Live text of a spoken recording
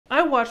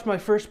I watched my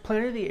first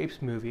Planet of the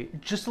Apes movie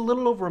just a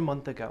little over a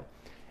month ago.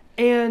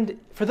 And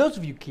for those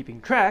of you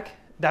keeping track,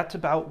 that's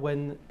about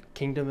when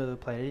Kingdom of the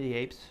Planet of the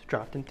Apes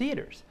dropped in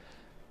theaters,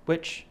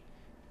 which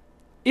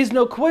is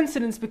no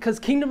coincidence because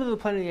Kingdom of the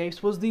Planet of the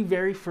Apes was the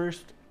very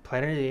first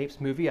Planet of the Apes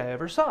movie I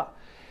ever saw.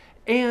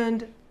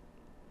 And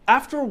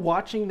after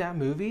watching that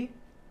movie,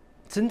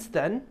 since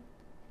then,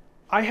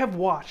 I have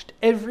watched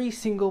every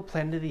single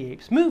Planet of the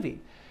Apes movie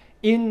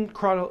in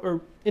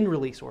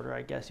release order,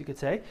 I guess you could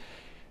say.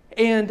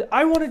 And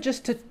I wanted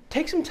just to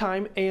take some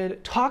time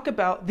and talk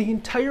about the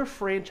entire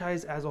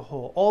franchise as a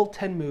whole, all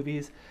 10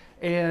 movies,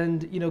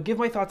 and give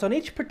my thoughts on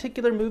each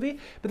particular movie,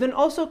 but then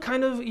also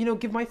kind of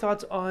give my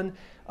thoughts on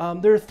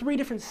there are 3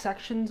 different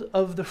sections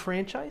of the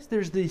franchise.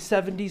 There's the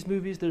 70s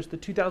movies, there's the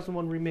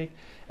 2001 remake,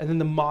 and then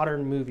the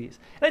modern movies.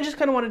 And I just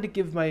kind of wanted to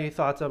give my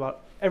thoughts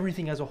about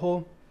everything as a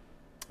whole,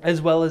 as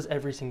well as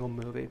every single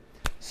movie.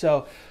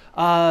 So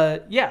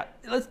yeah,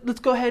 let's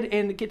go ahead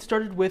and get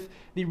started with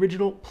the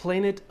original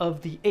Planet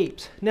of the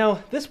Apes.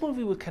 Now, this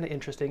movie was kind of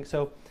interesting.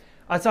 So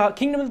I saw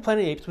Kingdom of the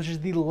Planet of the Apes, which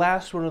is the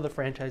last one of the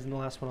franchise and the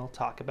last one I'll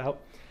talk about.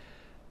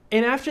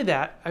 And after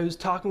that, I was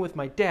talking with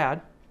my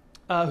dad,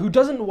 who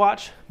doesn't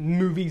watch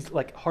movies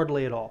like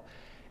hardly at all,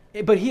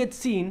 but he had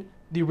seen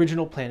the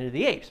original Planet of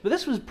the Apes. But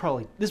this was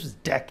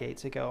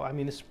decades ago. I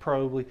mean, this is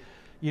probably,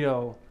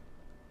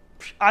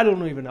 I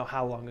don't even know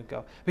how long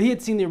ago, but he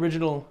had seen the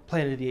original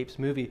Planet of the Apes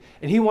movie,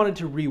 and he wanted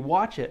to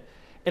rewatch it.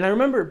 And I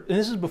remember, and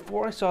this is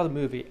before I saw the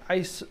movie,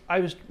 I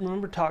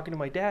remember talking to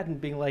my dad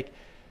and being like,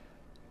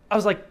 I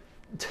was like,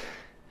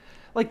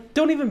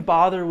 don't even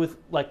bother with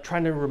like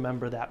trying to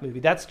remember that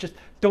movie. That's just,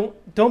 don't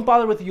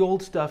bother with the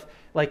old stuff.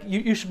 Like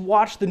you should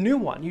watch the new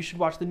one. You should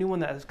watch the new one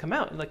that has come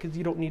out, like, because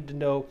you don't need to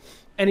know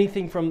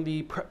anything from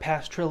the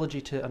past trilogy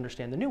to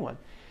understand the new one.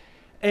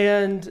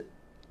 And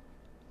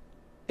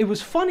it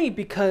was funny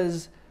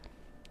because,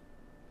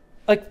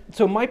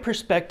 so my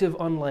perspective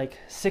on like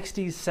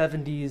 60s,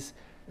 70s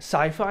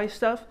sci-fi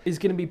stuff is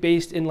going to be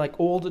based in like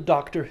old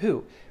Doctor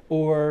Who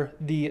or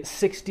the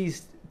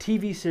 60s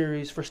TV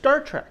series for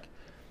Star Trek.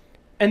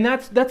 And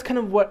that's kind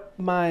of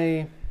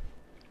my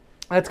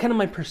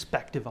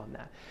perspective on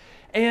that.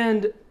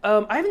 And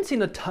I haven't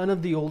seen a ton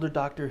of the older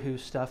Doctor Who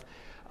stuff,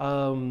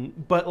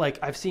 but like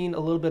I've seen a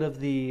little bit of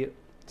the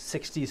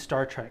 60s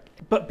Star Trek.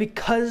 But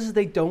because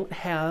they don't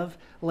have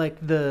like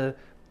the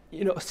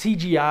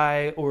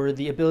CGI or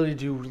the ability to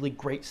do really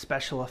great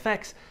special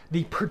effects,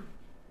 the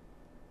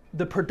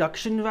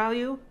production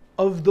value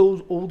of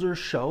those older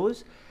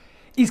shows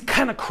is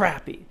kind of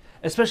crappy,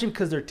 especially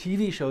because they're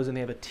TV shows and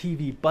they have a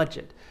TV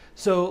budget.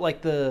 So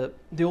like the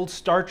old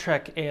Star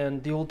Trek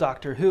and the old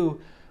Doctor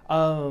Who,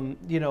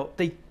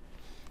 they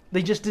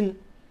just didn't.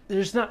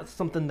 There's not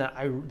something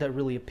that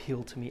really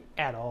appealed to me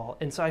at all,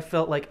 and so I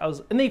felt like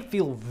and they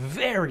feel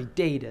very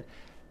dated,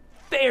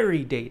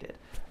 very dated.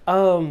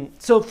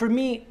 So for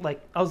me,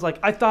 like I was like,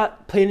 I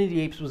thought Planet of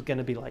the Apes was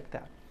gonna be like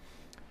that.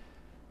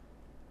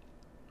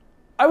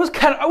 I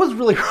was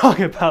really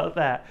wrong about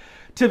that,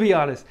 to be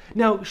honest.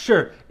 Now,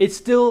 sure,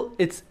 it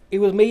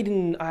was made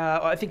in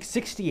I think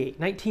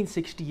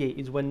 1968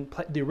 is when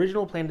the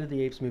original Planet of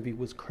the Apes movie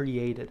was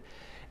created,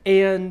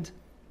 and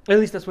at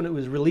least that's when it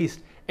was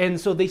released. And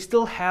so they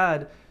still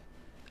had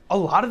a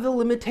lot of the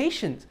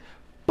limitations,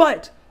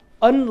 but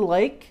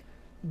unlike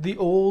the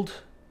old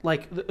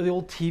the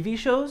old TV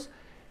shows,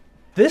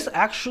 this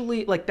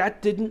actually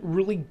that didn't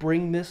really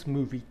bring this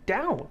movie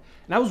down,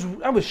 and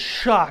I was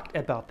shocked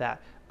about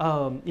that.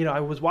 I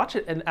was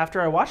watching it, and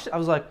after I watched it, I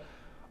was like,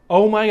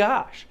 oh my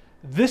gosh,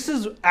 this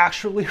is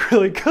actually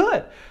really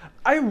good.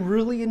 I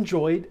really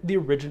enjoyed the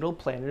original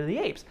Planet of the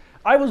Apes.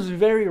 I was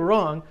very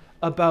wrong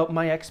about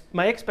my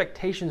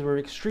expectations were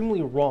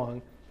extremely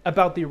wrong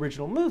about the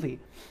original movie.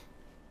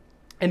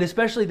 And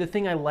especially the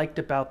thing I liked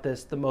about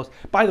this the most,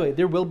 by the way,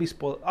 there will be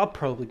I'll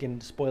probably get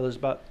into spoilers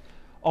about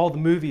all the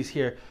movies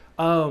here.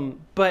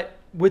 But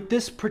with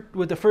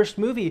the first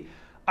movie,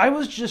 I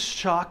was just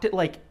shocked at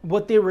like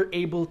what they were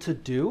able to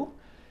do.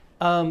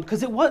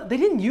 Because they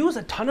didn't use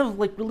a ton of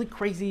like really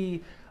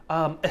crazy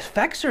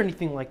effects or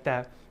anything like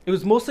that. It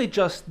was mostly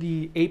just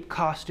the ape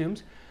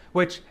costumes,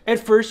 which at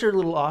first are a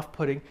little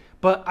off-putting,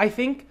 but I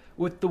think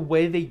with the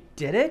way they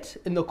did it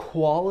and the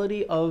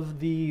quality of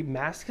the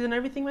masks and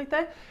everything like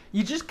that,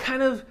 you just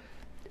kind of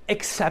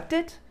accept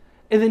it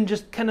and then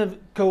just kind of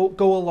go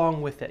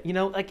along with it.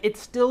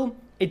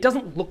 It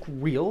doesn't look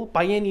real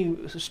by any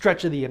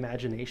stretch of the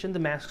imagination. The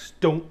masks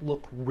don't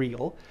look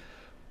real,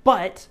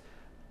 but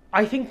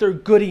I think they're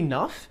good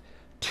enough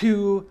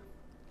to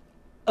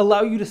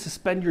allow you to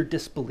suspend your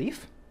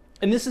disbelief.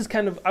 And this is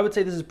I would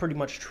say this is pretty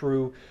much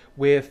true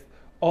with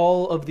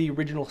all of the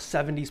original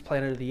 70s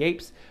Planet of the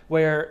Apes,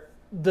 where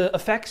the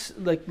effects,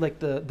 like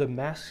the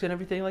masks and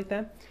everything like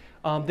that,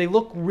 they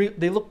look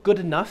good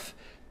enough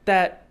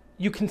that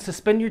you can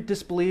suspend your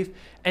disbelief,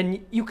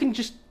 and you can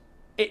just,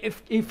 it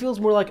feels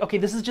more like, okay,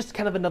 this is just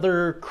kind of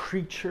another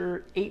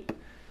creature ape,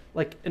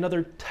 like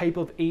another type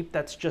of ape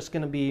that's just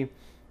going to be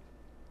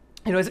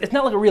it's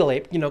not like a real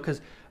ape,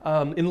 because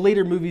in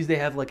later movies they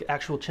have like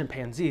actual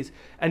chimpanzees,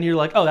 and you're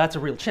like, oh, that's a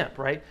real chimp,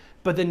 right?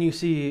 But then you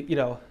see,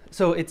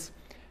 so it's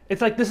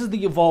like this is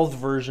the evolved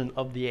version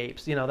of the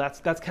apes.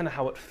 That's kind of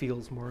how it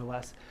feels more or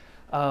less.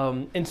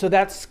 And so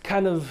it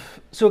kind of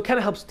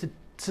helps to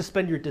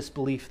suspend your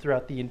disbelief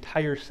throughout the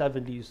entire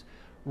 70s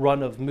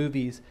run of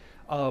movies,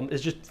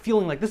 is just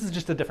feeling like this is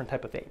just a different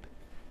type of ape,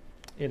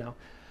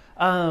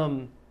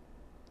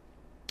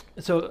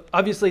 So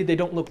obviously they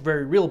don't look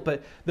very real,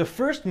 but the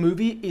first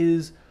movie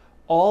is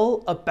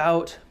all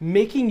about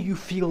making you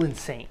feel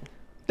insane.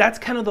 That's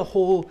kind of the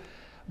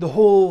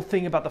whole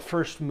thing about the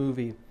first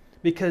movie,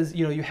 because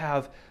you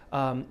have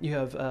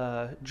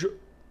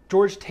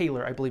George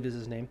Taylor, I believe is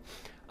his name,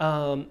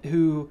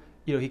 who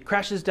he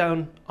crashes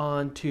down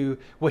onto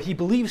what he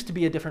believes to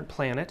be a different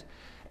planet,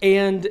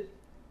 and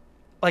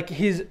like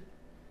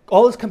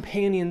all his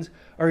companions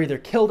are either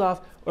killed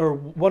off, or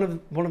one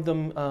of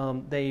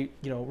them they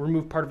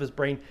remove part of his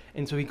brain,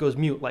 and so he goes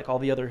mute like all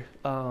the other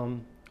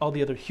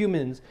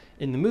humans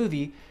in the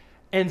movie.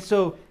 And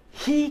so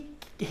he's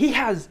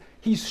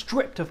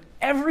stripped of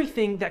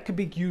everything that could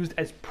be used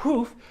as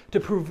proof to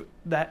prove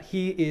that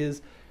he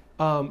is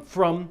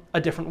from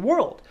a different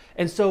world.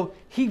 And so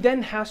he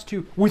then has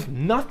to, with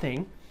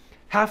nothing,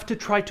 have to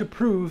try to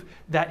prove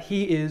that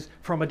he is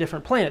from a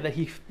different planet, that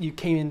you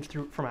came in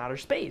from outer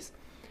space.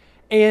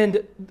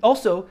 And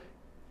also,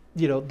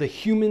 the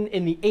human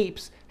and the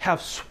apes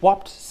have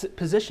swapped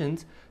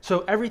positions,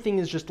 so everything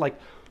is just like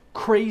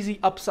crazy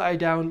upside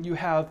down. You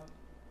have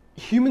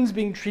humans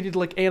being treated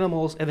like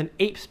animals, and then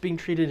apes being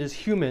treated as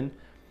human,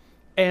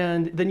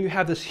 and then you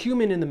have this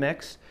human in the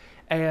mix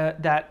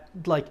that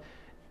like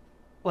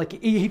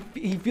he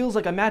feels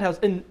like a madhouse.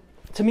 And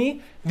to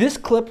me, this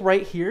clip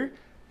right here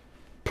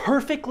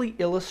perfectly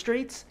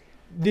illustrates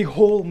the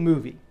whole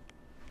movie.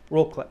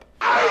 Roll clip.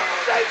 I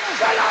said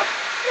shut up!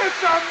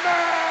 It's a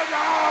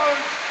madhouse!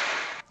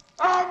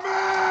 A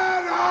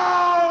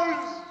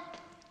madhouse!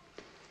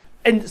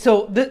 And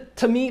so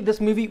to me, this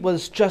movie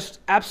was just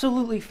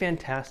absolutely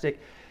fantastic.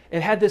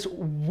 It had this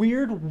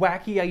weird,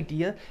 wacky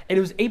idea, and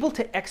it was able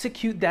to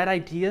execute that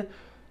idea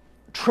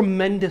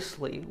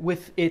tremendously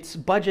with its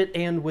budget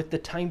and with the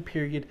time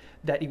period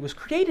that it was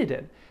created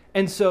in.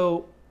 And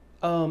so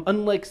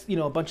unlike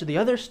a bunch of the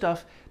other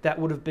stuff that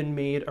would have been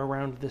made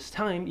around this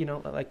time,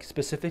 like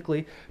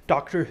specifically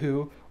Doctor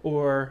Who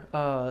or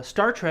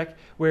Star Trek,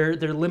 where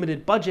their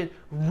limited budget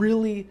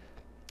really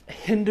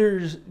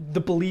hinders the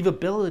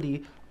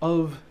believability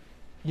of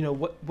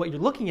what you're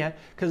looking at.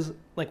 Because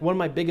like one of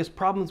my biggest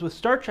problems with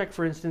Star Trek,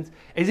 for instance,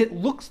 is it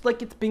looks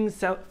like it's being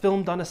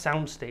filmed on a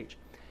soundstage.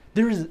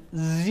 There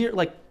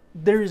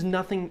is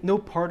nothing, no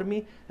part of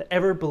me that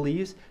ever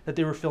believes that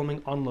they were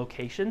filming on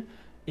location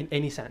in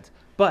any sense.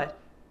 But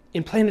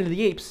in Planet of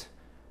the Apes,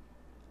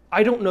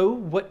 I don't know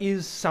what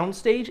is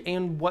soundstage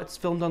and what's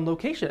filmed on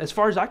location. As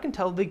far as I can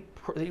tell, they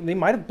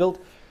might have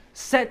built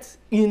sets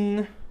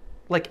in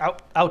like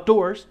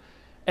outdoors,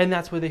 and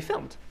that's where they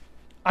filmed.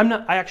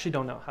 I actually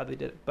don't know how they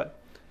did it, but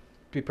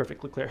to be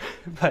perfectly clear.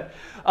 But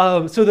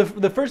so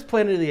the first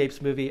Planet of the Apes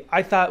movie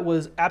I thought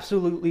was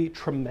absolutely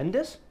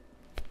tremendous,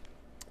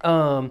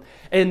 and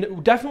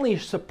definitely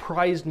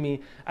surprised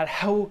me at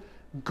how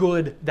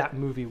good that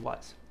movie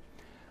was.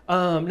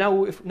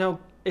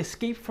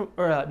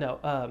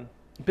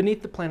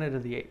 Beneath the Planet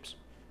of the Apes.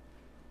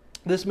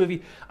 This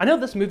movie, I know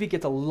this movie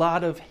gets a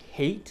lot of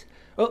hate.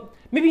 Well,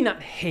 maybe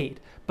not hate,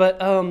 but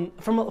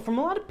from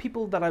a lot of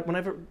people that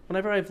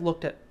whenever I've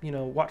looked at,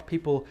 watched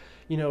people,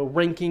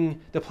 ranking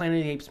the Planet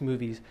of the Apes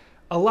movies,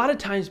 a lot of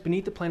times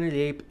Beneath the Planet of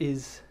the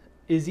Apes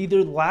is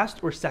either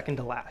last or second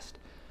to last.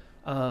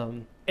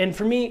 And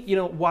for me,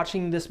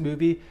 watching this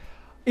movie,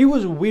 it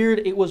was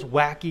weird, it was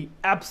wacky,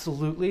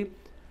 absolutely.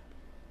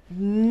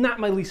 Not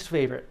my least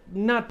favorite,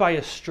 not by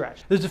a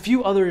stretch. There's a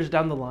few others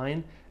down the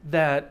line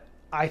that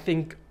I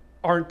think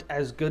aren't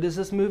as good as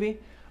this movie.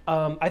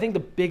 I think the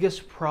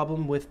biggest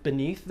problem with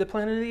Beneath the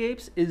Planet of the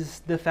Apes is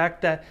the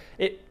fact that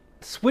it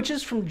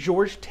switches from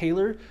George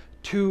Taylor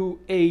to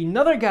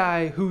another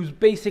guy who's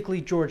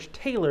basically George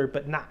Taylor,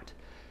 but not.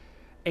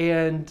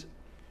 And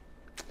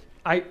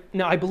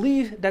I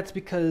believe that's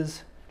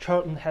because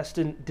Charlton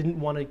Heston didn't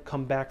want to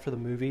come back for the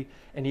movie,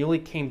 and he only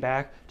came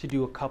back to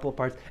do a couple of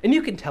parts. And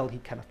you can tell he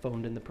kind of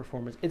phoned in the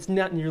performance. It's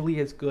not nearly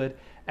as good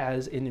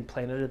as in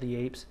Planet of the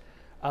Apes.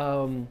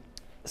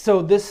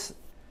 So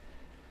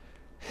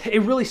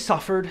it really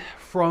suffered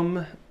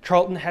from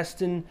Charlton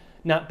Heston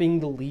not being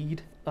the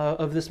lead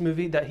of this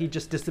movie, that he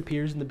just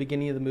disappears in the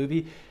beginning of the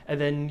movie,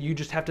 and then you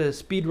just have to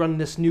speed run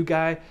this new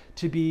guy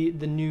to be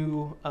the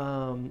new,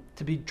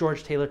 to be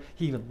George Taylor.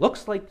 He even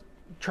looks like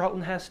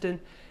Charlton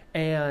Heston,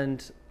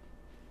 and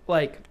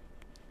like,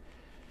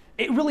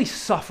 it really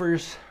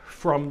suffers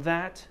from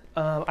that.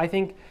 I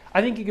think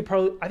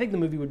the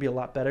movie would be a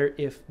lot better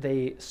if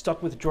they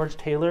stuck with George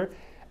Taylor,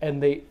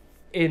 and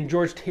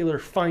George Taylor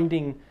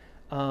finding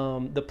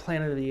the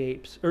Planet of the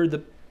Apes, or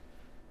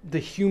the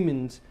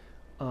humans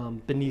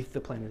beneath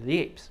the Planet of the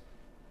Apes.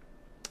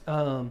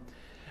 And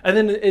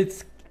then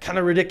kind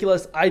of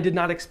ridiculous. I did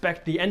not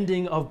expect the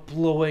ending of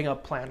blowing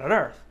up planet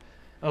Earth.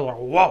 I was like,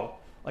 whoa,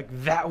 like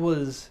that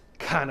was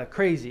kind of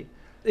crazy.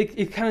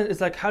 It kind of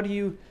is like, how do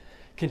you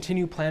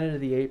continue Planet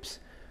of the Apes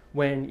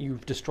when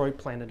you've destroyed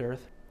planet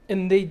Earth?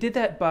 And they did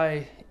that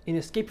by, in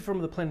Escape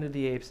from the Planet of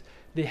the Apes,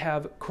 they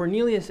have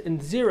Cornelius and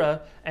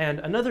Zira and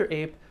another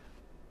ape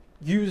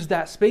use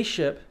that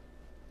spaceship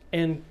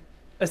and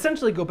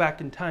essentially go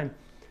back in time.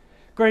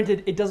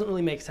 Granted, it doesn't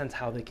really make sense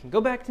how they can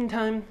go back in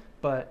time,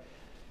 but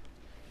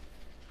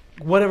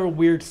whatever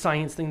weird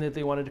science thing that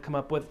they wanted to come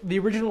up with. The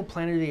original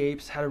Planet of the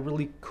Apes had a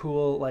really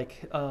cool,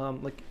 like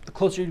the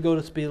closer you go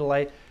to the speed of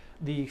light,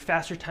 the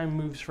faster time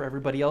moves for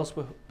everybody else,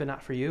 but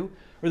not for you,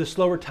 or the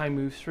slower time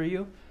moves for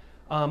you.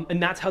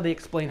 And that's how they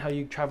explain how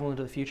you travel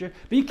into the future.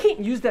 But you can't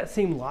use that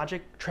same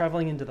logic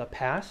traveling into the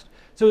past.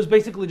 So it was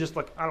basically just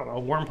like, I don't know,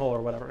 a wormhole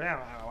or whatever.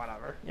 Yeah,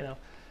 whatever, you know.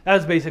 That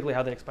was basically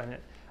how they explain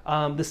it.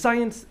 The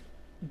science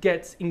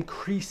gets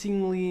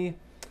increasingly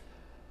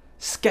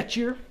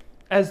sketchier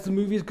as the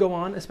movies go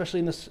on, especially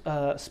in this,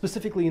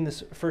 specifically in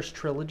this first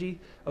trilogy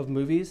of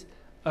movies,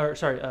 or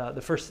sorry,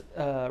 the first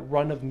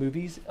run of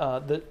movies.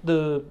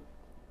 The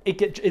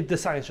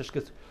science just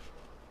gets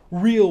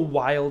real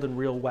wild and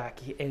real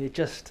wacky, and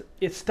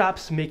it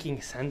stops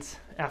making sense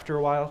after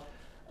a while.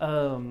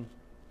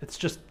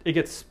 It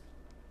gets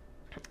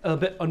a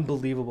bit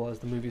unbelievable as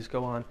the movies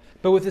go on.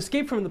 But with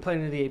Escape from the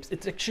Planet of the Apes,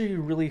 it's actually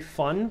really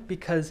fun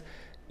because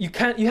you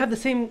have the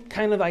same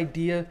kind of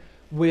idea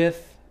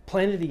with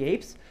Planet of the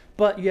Apes,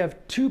 but you have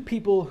two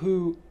people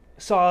who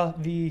saw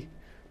the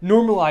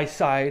normalized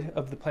side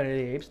of the Planet of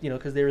the Apes, you know,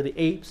 because they were the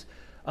apes,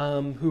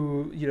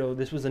 who, you know,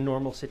 this was a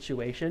normal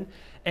situation,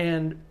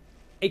 and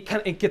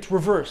it gets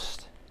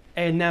reversed,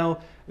 and now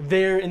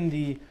they're in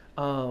the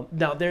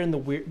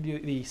weird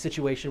the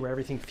situation where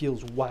everything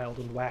feels wild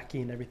and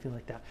wacky and everything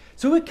like that.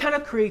 So it kind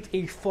of creates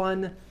a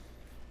fun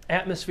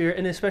atmosphere,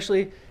 and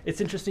especially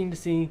it's interesting to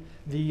see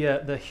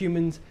the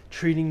humans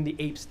treating the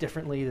apes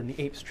differently than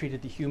the apes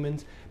treated the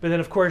humans. But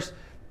then, of course,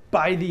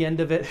 by the end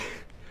of it,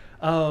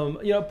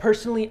 you know,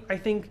 personally, I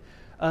think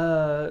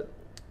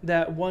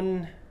that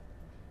one.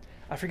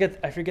 I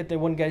forget the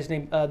one guy's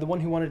name. The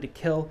one who wanted to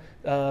kill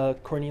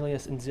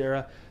Cornelius and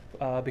Zira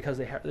because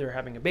they were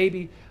having a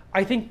baby.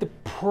 I think the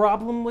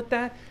problem with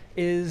that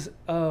is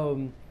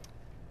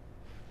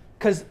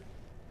because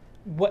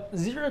what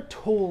Zira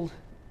told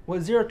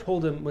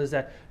him was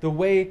that the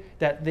way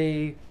that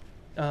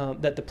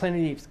that the Planet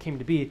of the Apes came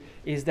to be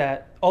is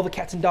that all the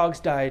cats and dogs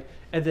died,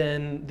 and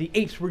then the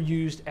apes were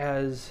used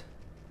as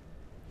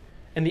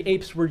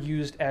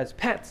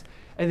pets,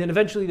 and then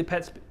eventually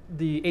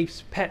the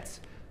apes'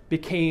 pets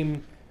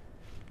became,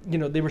 you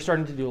know, they were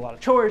starting to do a lot of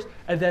chores,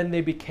 and then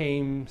they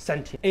became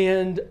sentient.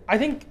 And I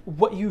think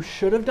what you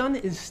should have done,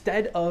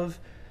 instead of,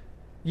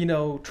 you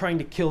know, trying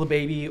to kill the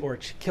baby or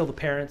kill the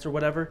parents or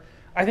whatever,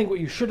 I think what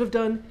you should have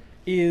done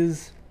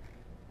is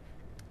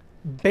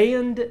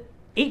banned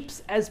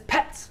apes as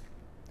pets.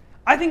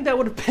 I think that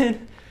would have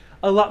been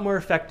a lot more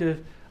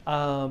effective,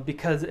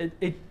 because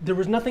there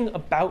was nothing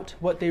about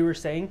what they were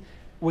saying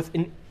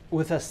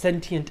with a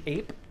sentient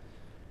ape,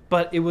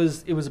 but it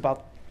was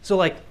about, so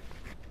like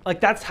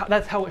that's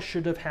how it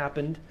should have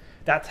happened.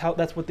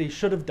 That's what they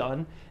should have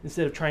done.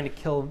 Instead of trying to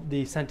kill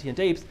the sentient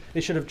apes,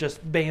 they should have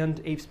just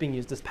banned apes being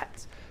used as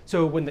pets.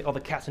 So when all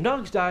the cats and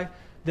dogs die,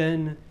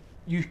 then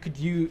you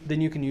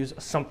can use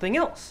something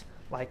else,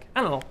 like,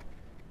 I don't know,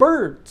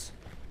 birds.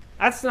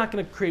 That's not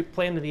going to create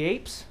Planet of the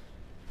Apes.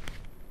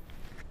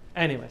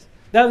 Anyways,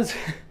 that was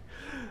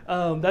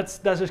that's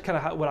just kind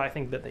of what I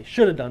think that they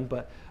should have done.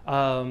 But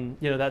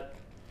you know, that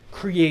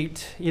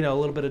create, you know, a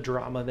little bit of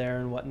drama there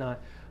and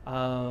whatnot.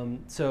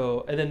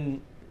 So, and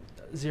then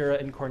Zira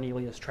and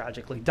Cornelius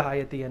tragically die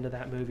at the end of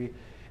that movie.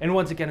 And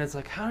once again, it's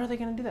like, how are they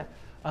going to do that?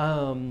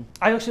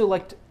 I actually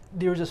liked,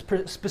 there was a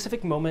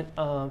specific moment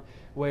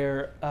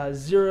where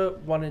Zira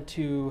wanted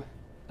to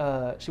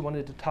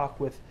talk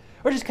with,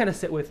 or just kind of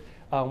sit with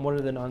one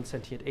of the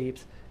non-sentient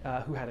apes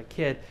who had a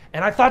kid.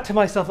 And I thought to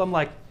myself, I'm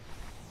like,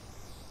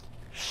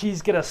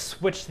 she's going to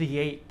switch the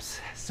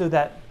apes so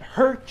that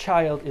her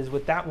child is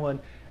with that one,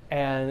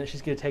 and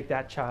she's going to take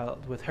that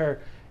child with her.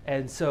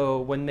 And so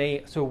when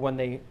they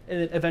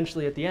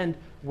eventually at the end,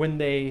 when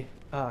they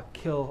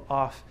kill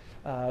off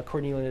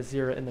Cornelius,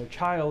 Zira, and their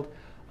child,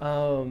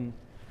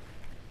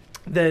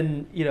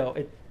 then, you know,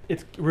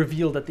 it's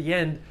revealed at the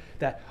end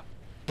that,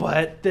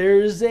 but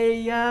their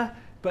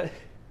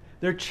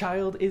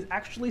child is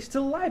actually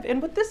still alive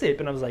and with this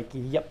ape. And I was like,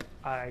 yep,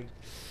 I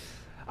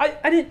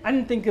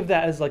didn't think of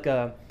that as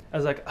I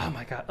was like, oh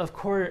my god, of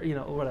course, you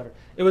know, whatever.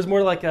 It was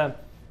more like I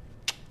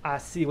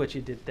see what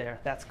you did there.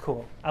 That's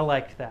cool. I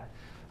liked that.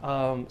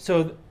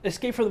 So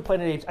Escape from the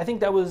Planet of the Apes, I think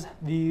that was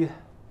the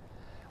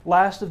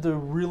last of the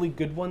really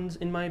good ones,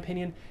 in my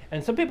opinion.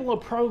 And some people are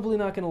probably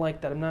not going to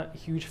like that. I'm not a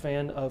huge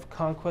fan of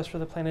Conquest for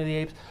the Planet of the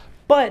Apes.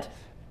 But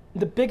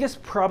the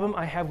biggest problem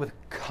I have with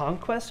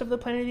Conquest of the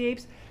Planet of the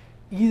Apes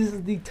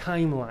is the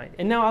timeline.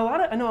 And now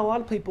I know a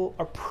lot of people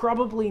are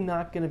probably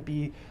not going to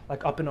be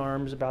like up in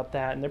arms about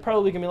that. And they're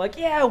probably going to be like,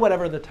 yeah,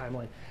 whatever, the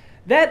timeline.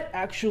 that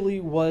actually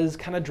was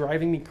kind of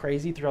driving me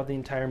crazy throughout the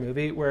entire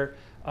movie, where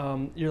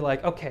you're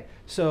like, okay,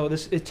 so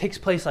it takes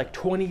place like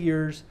 20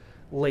 years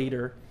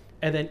later,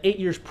 and then 8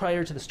 years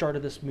prior to the start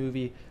of this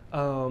movie,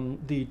 all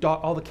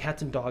the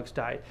cats and dogs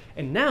died,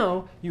 and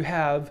now you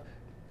have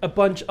a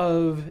bunch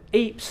of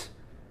apes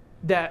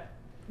that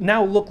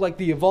now look like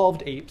the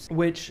evolved apes,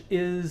 which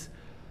is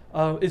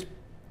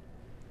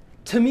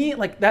to me,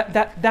 like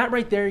that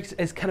right there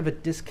is kind of a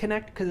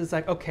disconnect, because it's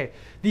like, okay,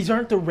 these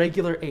aren't the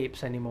regular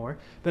apes anymore.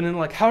 But then,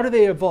 like, how do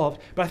they evolve?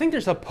 But I think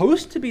they're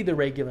supposed to be the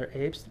regular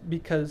apes,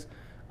 because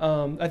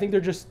I think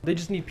they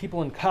just need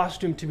people in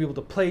costume to be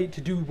able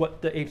to do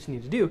what the apes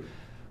need to do.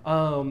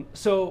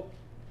 So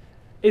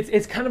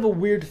it's kind of a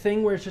weird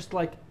thing where it's just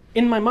like,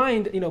 in my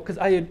mind, because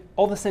I had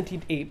all the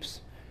sentient apes,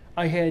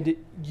 I had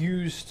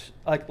used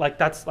like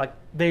that's like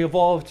they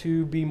evolved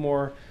to be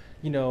more,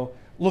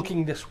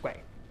 looking this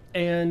way.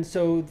 And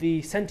so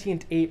the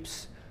sentient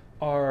apes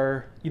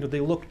are, they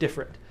look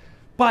different.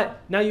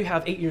 But now you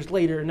have 8 years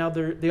later, and now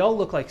they all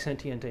look like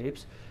sentient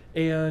apes.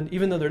 And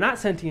even though they're not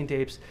sentient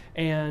apes,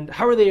 and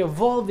how are they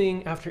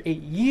evolving after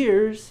 8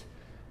 years?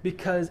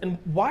 And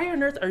why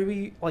on earth are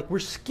we're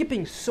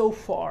skipping so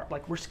far,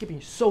 we're skipping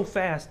so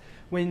fast,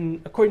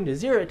 when according to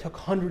Zero, it took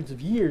hundreds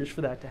of years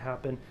for that to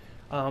happen.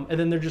 And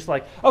then they're just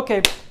like,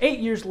 okay, 8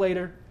 years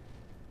later,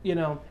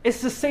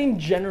 it's the same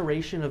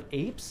generation of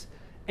apes.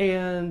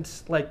 And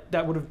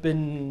that would have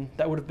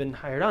been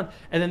hired on,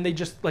 and then they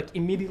just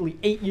immediately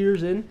 8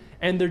 years in,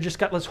 and they're just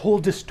got this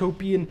whole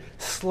dystopian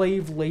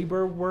slave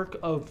labor work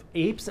of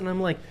apes, and I'm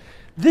like,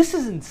 this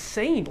is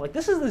insane.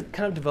 This is the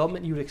kind of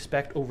development you would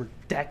expect over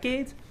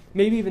decades,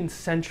 maybe even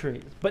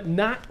centuries, but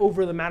not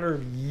over the matter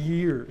of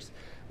years.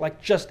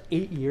 Just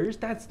 8 years,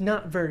 that's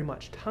not very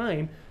much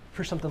time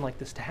for something like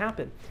this to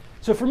happen.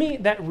 So for me,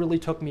 that really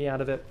took me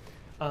out of it.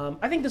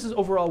 I think this is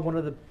overall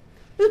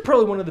this is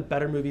probably one of the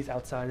better movies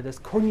outside of this.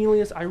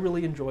 Cornelius, I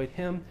really enjoyed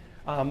him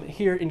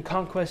here in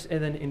Conquest,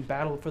 and then in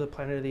Battle for the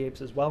Planet of the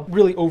Apes as well.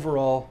 Really,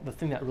 overall, the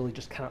thing that really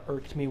just kind of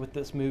irked me with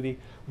this movie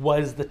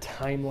was the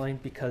timeline,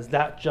 because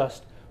that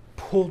just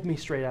pulled me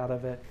straight out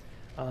of it.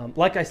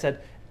 Like I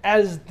said,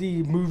 as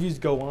the movies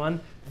go on,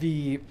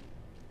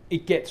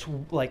 it gets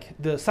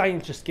the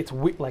science just gets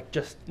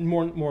just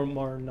more and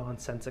more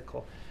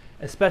nonsensical,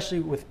 especially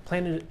with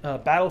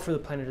Battle for the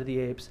Planet of the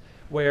Apes,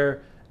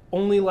 where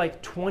only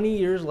 20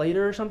 years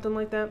later or something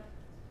like that,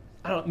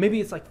 I don't know,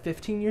 maybe it's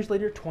 15 years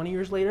later, 20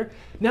 years later,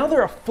 now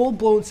they're a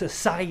full-blown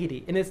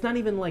society, and it's not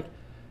even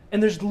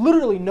and there's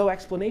literally no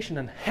explanation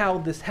on how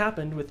this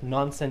happened with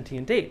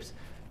non-sentient apes.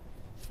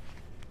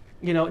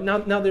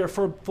 Now they're a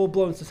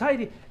full-blown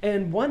society,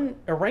 and one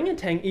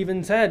orangutan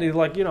even said,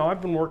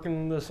 I've been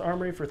working in this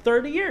armory for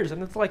 30 years,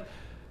 and it's like,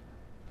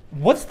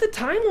 what's the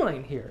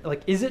timeline here?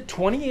 Is it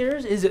 20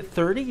 years? Is it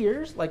 30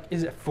 years?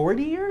 Is it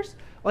 40 years?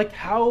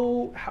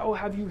 How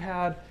have you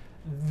had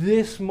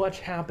this much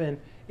happen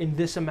in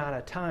this amount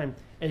of time?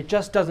 And it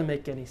just doesn't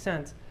make any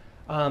sense.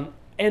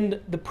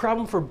 And the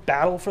problem for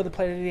Battle for the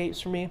Planet of the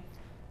Apes for me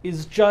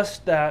is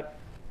just that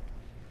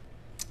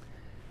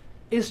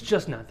it's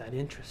just not that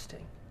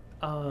interesting.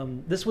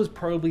 This was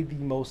probably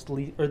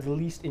the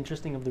least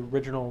interesting of the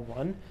original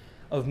run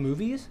of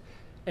movies.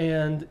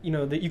 And,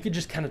 that you could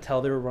just kind of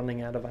tell they were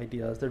running out of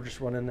ideas. They're just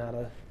running out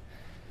of...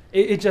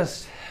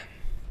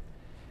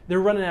 They're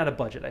running out of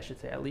budget, I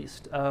should say, at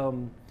least.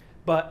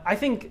 But I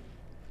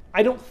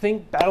don't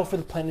think Battle for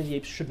the Planet of the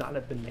Apes should not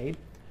have been made.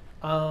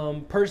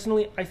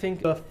 Personally, I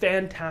think the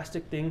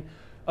fantastic thing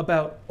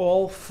about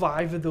all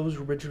 5 of those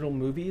original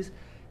movies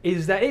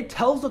is that it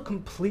tells a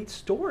complete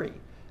story.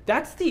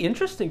 That's the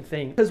interesting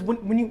thing, because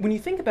when you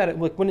think about it,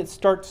 you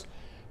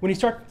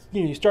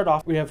start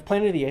off, we have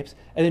Planet of the Apes,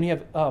 and then you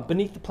have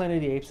Beneath the Planet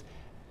of the Apes.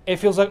 It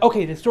feels like,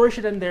 okay, the story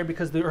should end there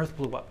because the Earth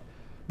blew up.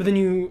 But then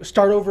you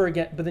start over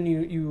again, but then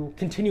you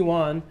continue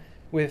on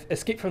with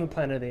Escape from the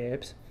Planet of the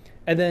Apes.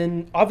 And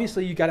then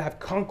obviously you got to have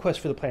Conquest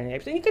for the Planet of the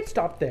Apes, and you could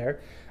stop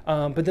there.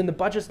 But then the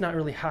budget's not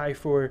really high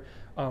for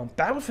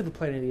Battle for the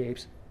Planet of the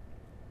Apes.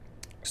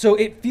 So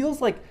it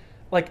feels like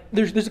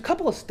there's a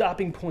couple of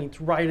stopping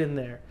points right in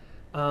there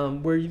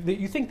where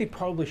you think they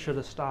probably should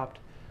have stopped.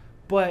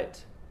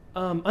 But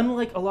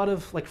unlike a lot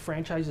of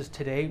franchises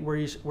today, where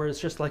it's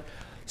just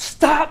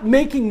stop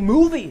making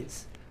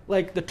movies.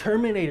 The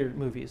Terminator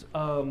movies.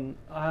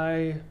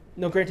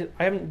 Granted,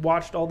 I haven't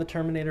watched all the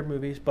Terminator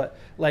movies, but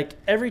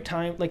every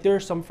time, there are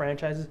some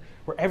franchises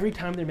where every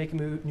time they're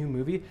making a new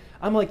movie,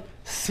 I'm like,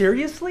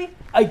 seriously?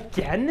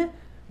 Again?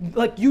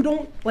 You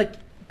don't,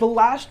 the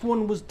last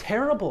one was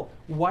terrible.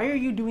 Why are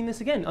you doing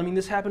this again? I mean,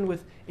 this happened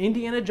with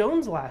Indiana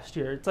Jones last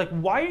year. It's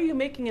why are you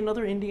making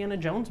another Indiana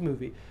Jones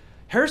movie?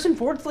 Harrison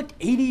Ford's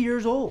 80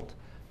 years old.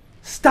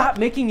 Stop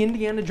making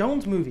Indiana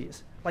Jones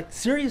movies.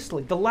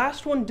 Seriously, the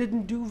last one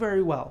didn't do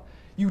very well.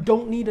 You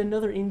don't need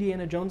another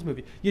Indiana Jones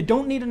movie. You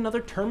don't need another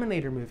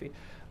Terminator movie.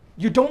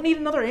 You don't need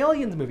another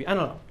Aliens movie. I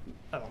don't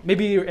know.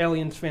 Maybe your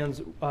Aliens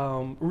fans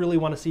really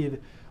want to see,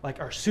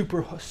 are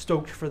super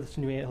stoked for this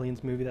new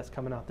Aliens movie that's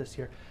coming out this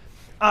year.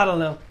 I don't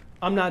know.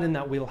 I'm not in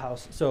that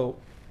wheelhouse. So,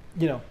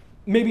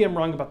 maybe I'm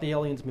wrong about the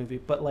Aliens movie,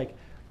 but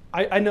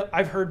I know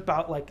I've heard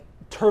about like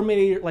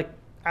Terminator, like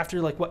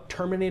after like what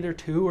Terminator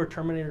 2 or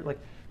Terminator like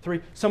 3,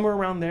 somewhere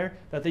around there,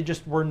 that they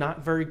just were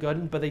not very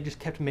good, but they just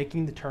kept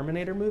making the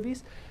Terminator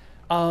movies.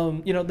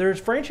 You know, there's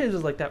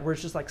franchises like that where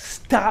it's just like,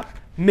 stop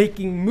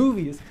making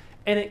movies.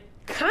 And it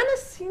kind of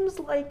seems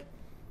like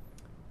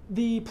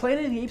the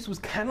Planet of the Apes was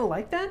kind of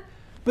like that.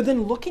 But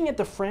then looking at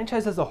the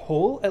franchise as a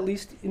whole, at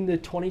least in the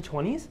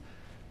 2020s,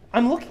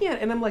 I'm looking at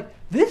it and I'm like,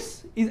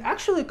 this is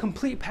actually a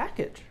complete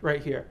package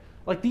right here.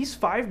 Like these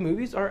 5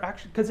 movies are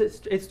actually, because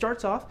it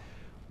starts off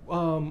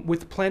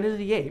with Planet of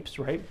the Apes,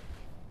 right?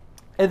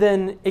 And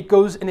then it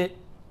goes and and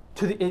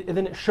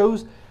then it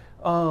shows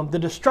the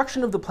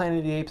destruction of the Planet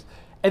of the Apes,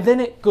 and then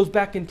it goes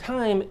back in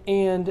time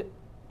and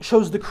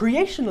shows the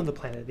creation of the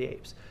Planet of the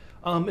Apes.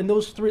 And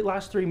those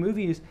last three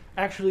movies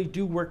actually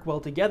do work well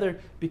together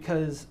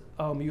because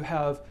you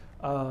have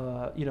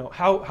you know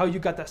how you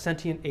got that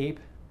sentient ape,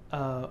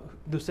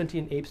 those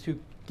sentient apes who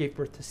gave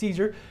birth to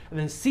Caesar, and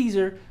then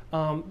Caesar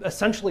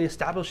essentially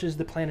establishes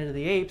the Planet of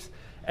the Apes,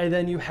 and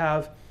then you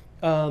have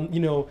you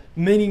know,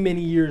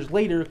 many years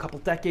later, a couple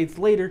decades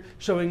later,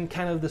 showing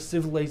kind of the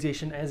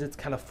civilization as it's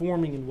kind of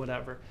forming and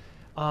whatever.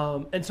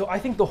 And so I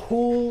think the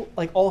whole,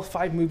 like all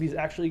 5 movies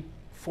actually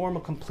form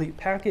a complete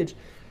package.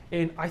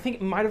 And I think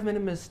it might have been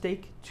a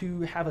mistake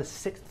to have a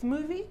 6th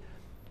movie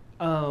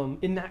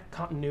in that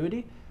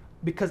continuity,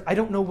 because I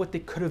don't know what they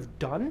could have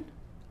done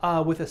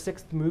with a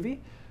 6th movie.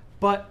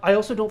 But I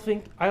also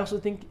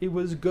think it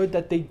was good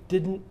that they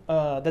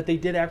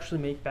did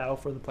actually make Battle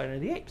for the Planet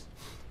of the Apes.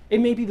 It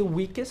may be the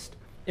weakest,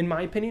 in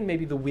my opinion,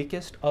 maybe the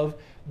weakest of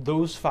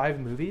those 5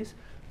 movies.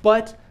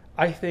 But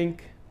I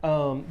think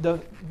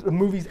the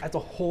movies as a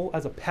whole,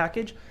 as a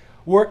package,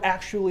 were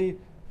actually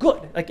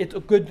good. Like it's a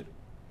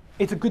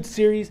good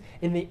series,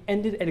 and they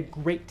ended at a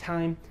great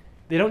time.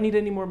 They don't need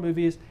any more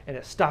movies, and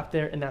it stopped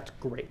there, and that's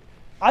great.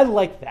 I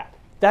like that.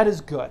 That is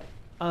good.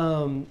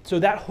 So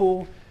that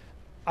whole,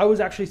 I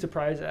was actually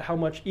surprised at how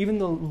much even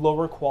the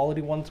lower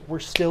quality ones were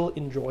still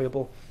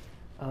enjoyable,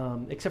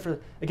 except for,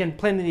 again,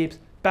 Planet of the Apes.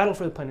 Battle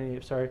for the Planet of the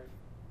Apes, sorry,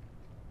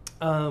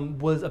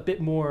 was a bit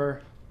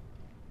more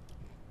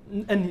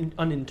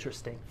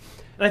uninteresting.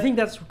 And I think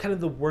that's kind of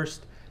the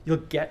worst you'll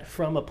get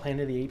from a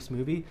Planet of the Apes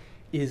movie,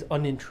 is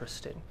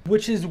uninteresting.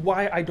 Which is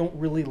why I don't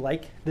really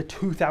like the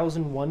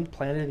 2001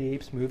 Planet of the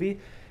Apes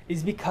movie,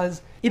 is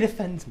because it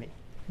offends me.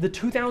 The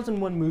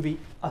 2001 movie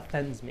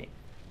offends me.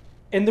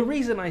 And the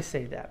reason I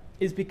say that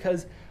is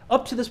because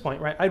up to this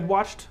point, right, I'd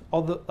watched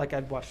all the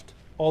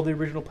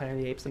original Planet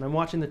of the Apes, and I'm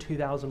watching the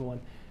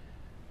 2001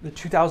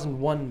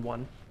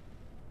 one,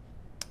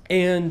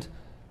 and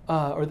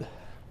or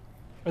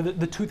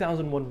the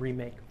 2001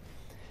 remake.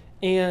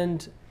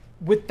 And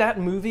with that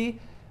movie,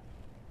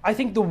 I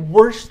think the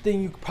worst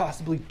thing you could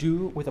possibly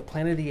do with a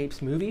Planet of the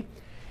Apes movie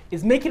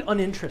is make it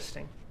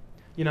uninteresting.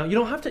 You know, you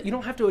don't have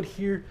to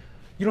adhere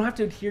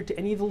to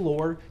any of the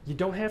lore. You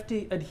don't have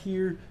to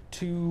adhere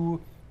to,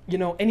 you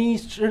know, any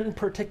certain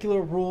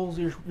particular rules.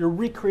 You're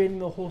recreating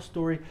the whole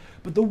story.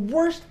 But the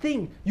worst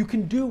thing you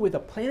can do with a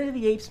Planet of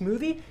the Apes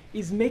movie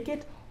is make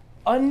it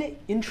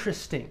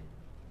uninteresting.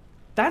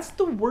 That's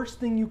the worst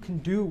thing you can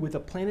do with a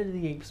Planet of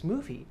the Apes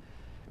movie,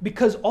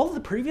 because all of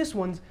the previous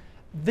ones,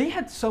 they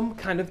had some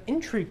kind of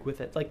intrigue with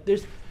it. Like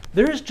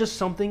there is just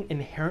something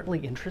inherently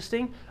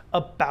interesting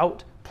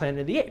about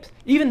Planet of the Apes.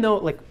 Even though,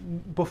 like,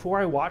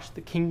 before I watched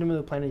the Kingdom of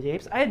the Planet of the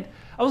Apes, I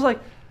was like,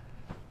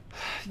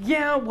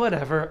 yeah,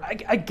 whatever.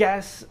 I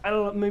guess, I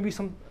don't know, maybe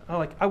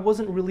I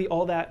wasn't really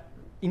all that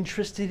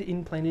interested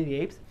in Planet of the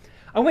Apes.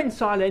 I went and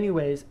saw it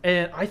anyways,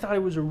 and I thought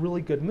it was a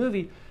really good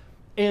movie.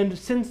 And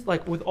since,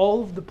 like, with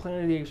all of the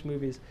Planet of the Apes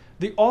movies,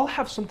 they all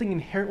have something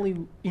inherently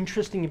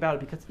interesting about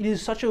it, because it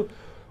is such a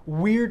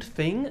weird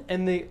thing,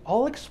 and they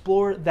all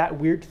explore that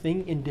weird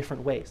thing in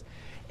different ways.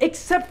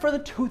 Except for the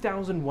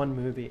 2001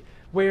 movie,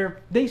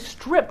 where they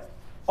strip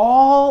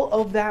all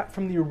of that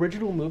from the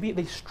original movie.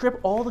 They strip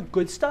all the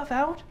good stuff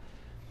out,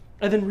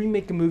 and then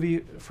remake the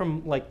movie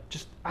from, like,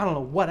 just, I don't know,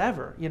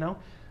 whatever, you know?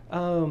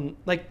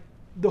 Like,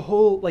 the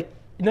whole, like,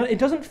 no, it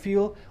doesn't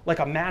feel like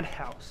a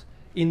madhouse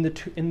in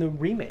the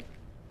remake.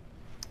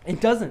 It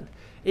doesn't.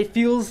 It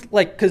feels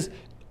like, because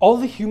all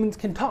the humans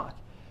can talk.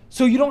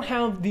 So you don't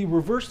have the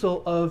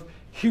reversal of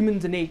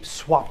humans and apes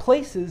swap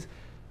places.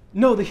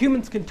 No, the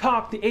humans can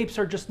talk. The apes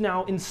are just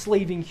now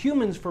enslaving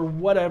humans for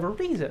whatever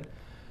reason.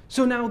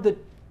 So now the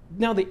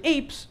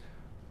apes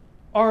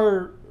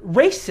are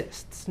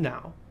racists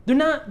now. They're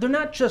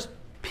not just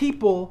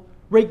people,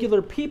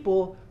 regular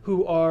people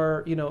who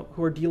are, you know,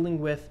 who are dealing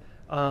with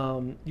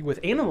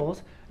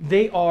animals.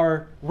 They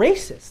are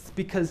racists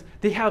because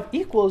they have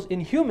equals in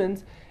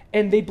humans,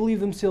 and they believe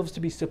themselves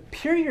to be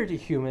superior to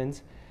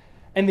humans,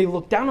 and they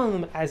look down on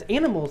them as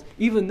animals,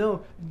 even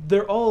though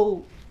they're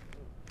all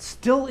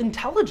still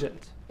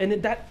intelligent. And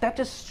that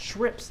just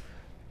strips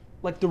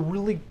like the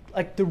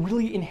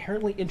really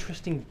inherently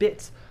interesting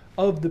bits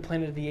of the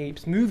Planet of the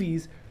Apes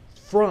movies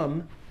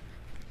from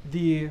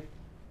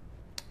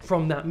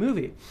that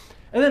movie.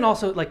 And then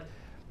also, like,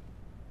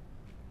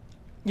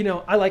 you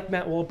know, I like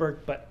Matt Wahlberg,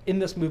 but in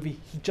this movie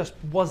he just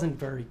wasn't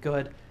very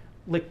good.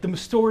 like the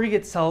story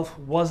itself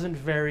wasn't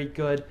very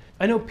good.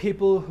 I know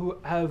people who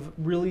have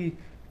really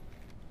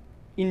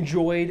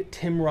enjoyed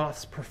Tim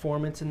Roth's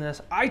performance in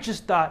this. I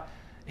just thought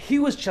he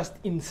was just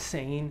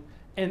insane,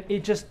 and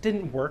it just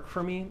didn't work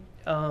for me.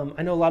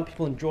 I know a lot of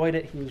people enjoyed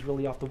it. He was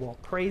really off the wall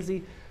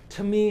crazy.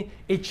 To me,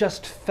 it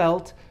just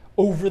felt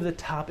over the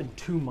top and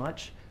too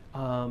much.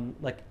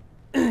 Like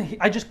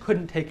I just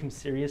couldn't take him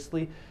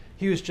seriously.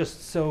 He was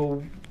just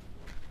so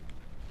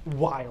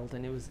wild,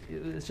 and it was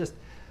just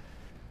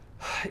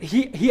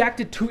he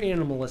acted too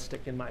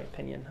animalistic in my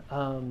opinion,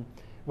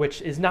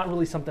 which is not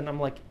really something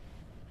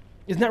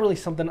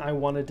I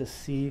wanted to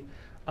see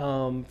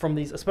from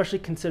these, especially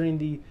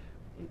considering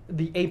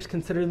the apes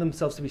consider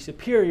themselves to be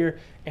superior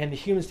and the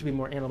humans to be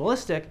more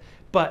animalistic,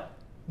 but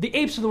the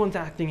apes are the ones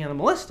acting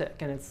animalistic,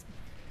 and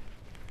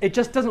it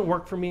just doesn't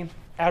work for me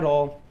at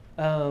all.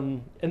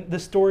 And the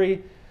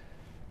story,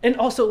 and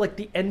also like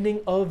the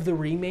ending of the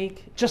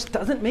remake just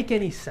doesn't make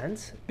any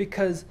sense,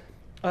 because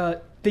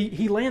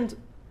he lands,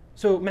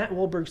 so Matt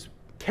Wahlberg's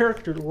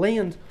character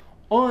lands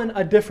on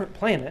a different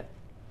planet.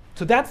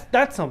 So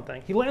that's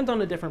something. He lands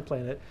on a different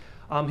planet.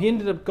 He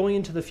ended up going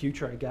into the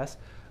future, I guess,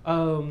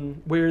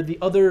 where the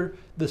other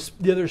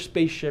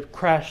spaceship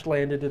crash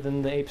landed, and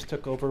then the apes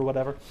took over, or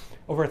whatever,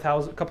 over a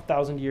couple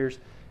thousand years.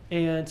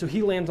 And so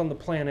he lands on the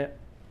planet,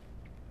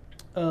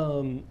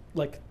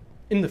 like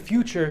in the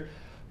future,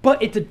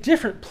 but it's a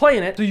different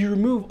planet. So you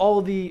remove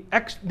all the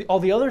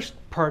other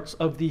parts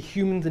of the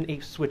humans and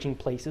apes switching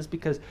places,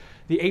 because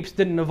the apes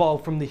didn't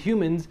evolve from the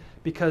humans,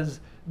 because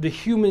the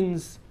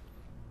humans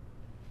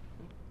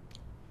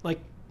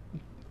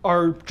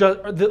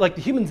the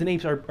humans and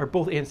apes are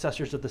both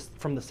ancestors of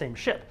from the same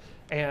ship,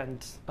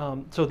 and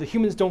so the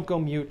humans don't go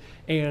mute,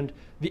 and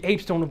the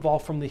apes don't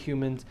evolve from the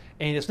humans,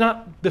 and it's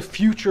not the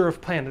future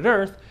of planet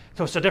Earth,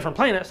 so it's a different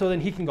planet. So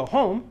then he can go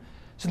home.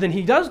 So then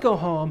he does go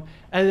home,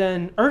 and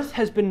then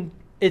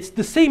it's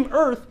the same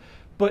Earth,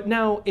 but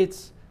now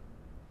it's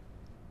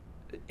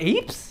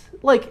apes.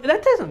 Like,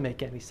 that doesn't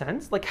make any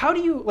sense. Like, how do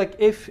you, like,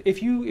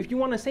 if you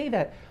want to say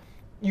that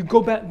you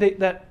go back,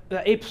 that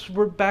the apes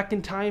were back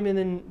in time, and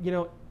then, you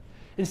know,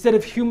 instead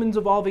of humans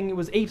evolving, it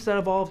was apes that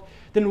evolved,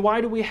 then why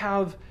do we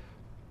have,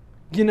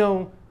 you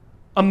know,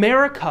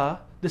 America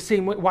the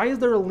same way? Why is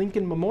there a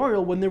Lincoln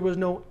Memorial when there was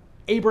no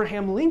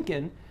Abraham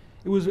Lincoln?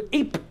 It was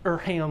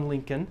Abraham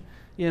Lincoln,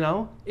 you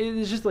know?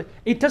 It's just like,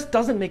 it just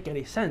doesn't make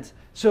any sense.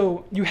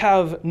 So you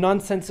have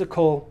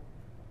nonsensical,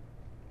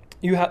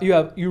 you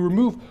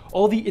remove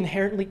all the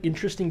inherently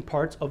interesting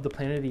parts of the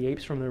Planet of the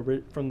Apes from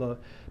the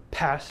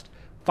past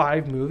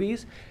 5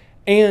 movies,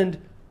 and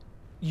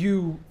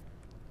you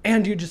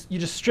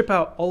just strip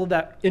out all of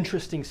that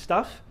interesting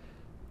stuff,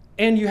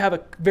 and you have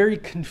a very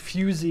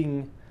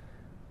confusing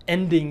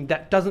ending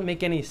that doesn't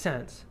make any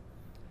sense.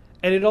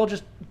 And it all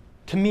just,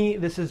 to me,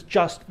 this is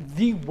just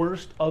the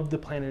worst of the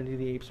Planet of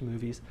the Apes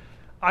movies.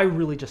 I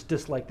really just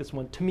dislike this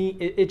one. To me,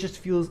 it just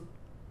feels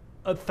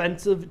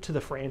offensive to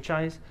the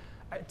franchise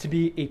to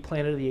be a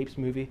Planet of the Apes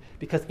movie,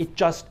 because it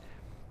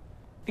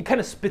kind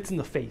of spits in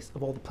the face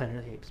of all the Planet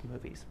of the Apes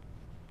movies.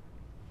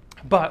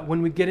 But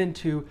when we get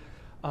into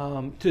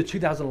to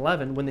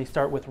 2011, when they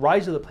start with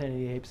Rise of the Planet of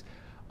the Apes,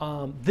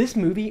 this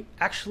movie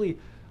actually,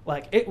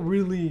 like, it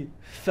really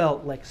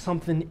felt like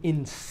something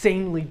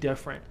insanely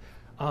different.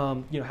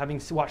 You know,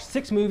 having watched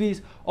 6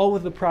 movies, all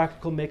with the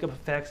practical makeup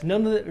effects,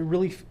 none of it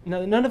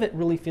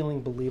really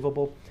feeling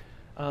believable.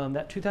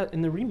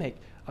 In the remake,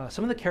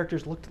 some of the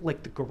characters looked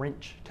like the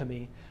Grinch to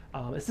me.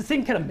 It's the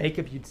same kind of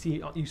makeup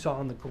you saw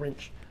on the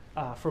Grinch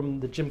from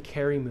the Jim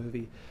Carrey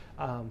movie.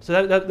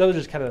 So that was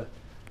just kind of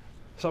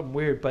something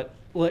weird. But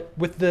like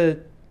with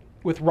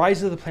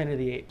Rise of the Planet of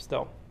the Apes,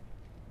 though,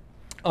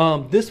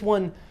 this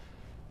one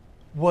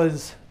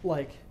was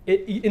like,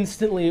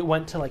 it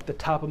went to like the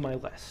top of my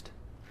list.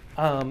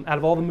 Out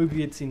of all the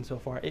movies I'd seen so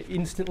far, it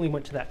instantly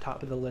went to that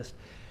top of the list.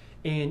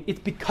 And it's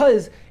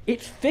because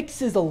it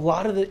fixes a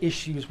lot of the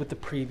issues with the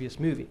previous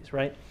movies,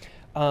 right?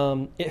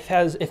 It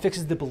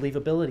fixes the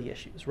believability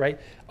issues, right?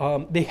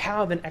 They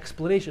have an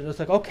explanation. It's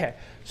like, okay,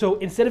 so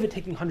instead of it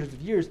taking hundreds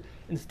of years,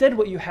 instead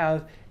what you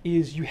have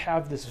is you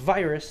have this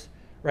virus,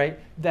 right?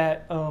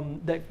 That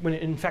when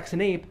it infects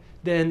an ape,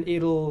 then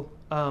it'll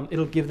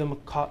give them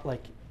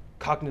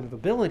cognitive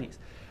abilities,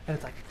 and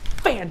it's like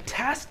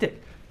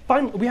fantastic.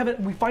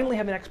 We finally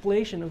have an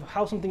explanation of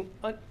how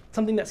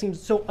something that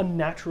seems so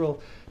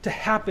unnatural to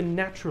happen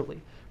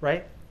naturally,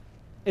 right?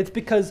 It's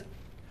because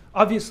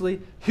obviously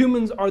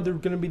humans are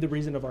going to be the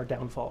reason of our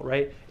downfall,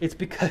 right? It's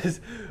because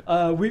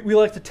we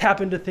like to tap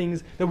into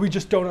things that we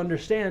just don't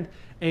understand,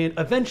 and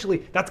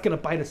eventually that's going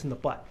to bite us in the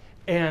butt.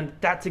 And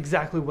that's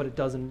exactly what it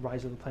does in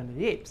Rise of the Planet of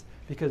the Apes,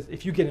 because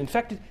if you get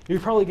infected, you're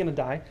probably going to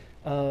die.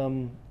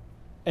 And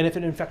if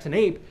it infects an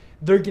ape,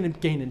 they're going to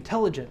gain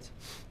intelligence.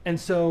 And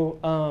so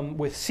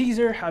with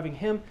Caesar, having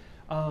him,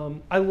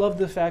 I love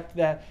the fact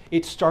that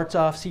it starts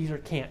off Caesar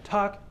can't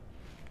talk,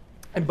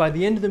 and by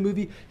the end of the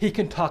movie, he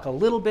can talk a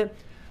little bit.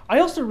 I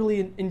also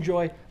really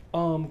enjoy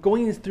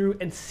going through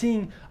and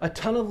seeing a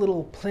ton of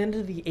little Planet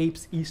of the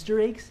Apes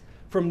Easter eggs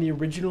from the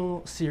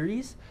original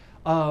series.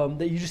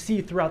 that you just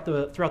see throughout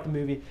the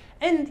movie.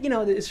 And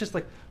it's just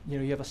like, you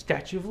have a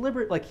Statue of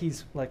Liberty, like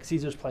he's like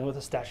Caesar's playing with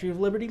a Statue of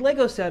Liberty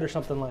Lego set or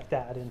something like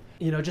that, and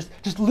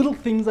just little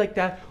things like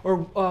that,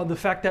 or the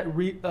fact that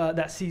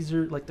that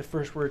Caesar, like the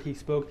first word he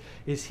spoke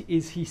is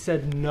he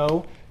said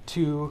no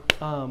to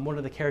one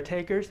of the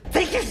caretakers.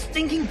 Take your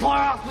stinking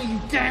paw off me, you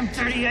damn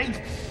dirty ape!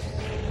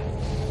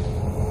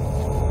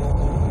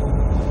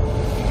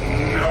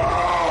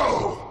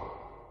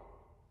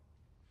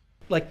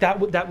 Like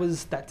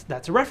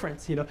that's a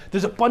reference,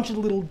 There's a bunch of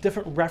little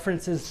different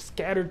references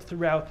scattered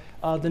throughout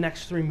the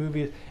next 3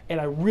 movies, and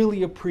I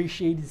really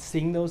appreciated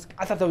seeing those.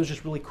 I thought that was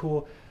just really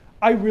cool.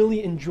 I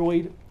really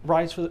enjoyed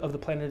Rise of the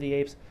Planet of the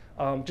Apes,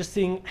 just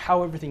seeing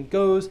how everything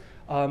goes,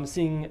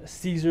 seeing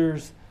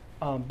Caesar's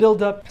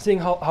build up, seeing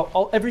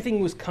how everything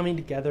was coming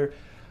together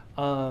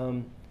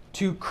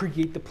to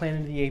create the Planet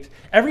of the Apes.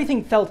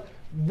 Everything felt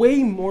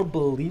way more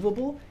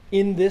believable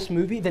in this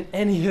movie than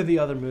any of the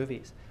other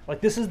movies. Like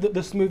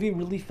this movie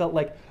really felt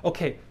like,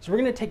 okay, so we're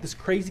gonna take this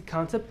crazy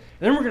concept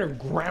and then we're gonna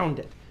ground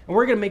it and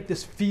we're gonna make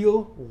this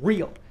feel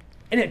real,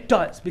 and it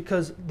does,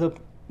 because the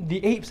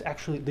apes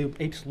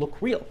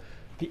look real.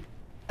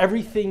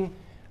 Everything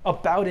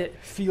about it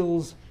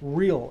feels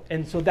real,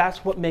 and so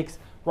that's what makes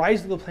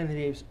Rise of the Planet of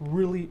the Apes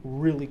really,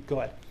 really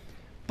good.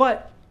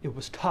 But it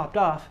was topped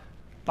off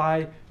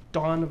by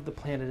Dawn of the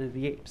Planet of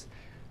the Apes.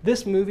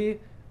 This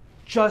movie,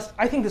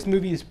 I think this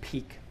movie is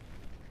peak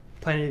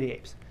Planet of the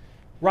Apes.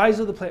 Dawn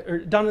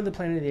of the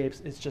Planet of the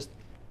Apes is just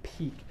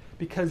peak,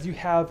 because you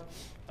have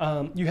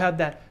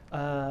that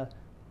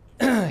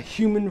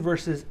human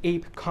versus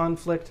ape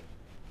conflict.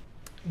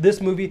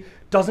 This movie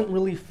doesn't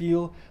really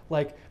feel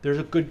like there's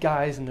a good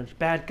guys and there's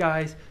bad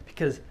guys,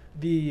 because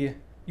you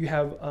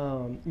have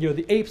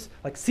the apes,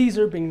 like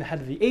Caesar being the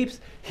head of the apes,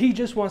 he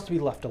just wants to be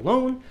left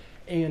alone.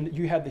 And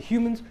you have the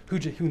humans who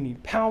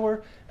need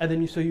power, and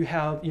then you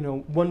have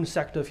one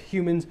sect of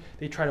humans.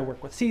 They try to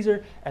work with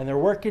Caesar, and they're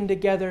working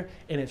together,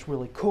 and it's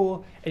really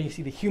cool. And you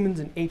see the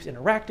humans and apes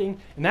interacting,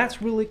 and that's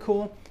really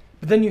cool.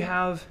 But then you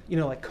have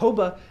like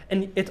Koba,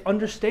 and it's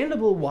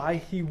understandable why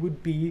he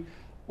would be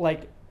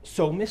like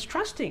so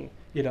mistrusting,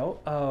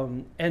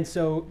 And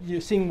so you're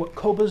seeing what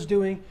Koba's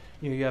doing.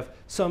 You have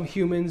some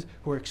humans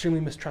who are extremely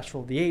mistrustful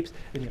of the apes,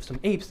 and you have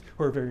some apes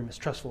who are very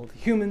mistrustful of the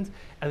humans,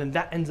 and then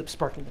that ends up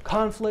sparking the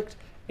conflict,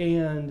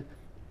 and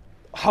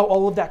how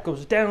all of that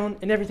goes down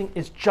and everything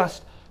is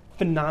just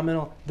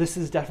phenomenal. This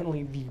is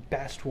definitely the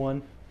best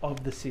one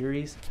of the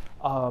series.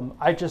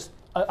 I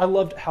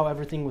loved how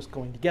everything was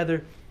going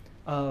together,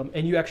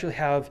 and you actually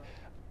have,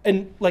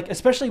 and like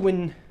especially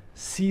when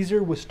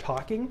Caesar was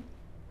talking,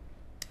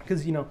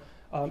 because he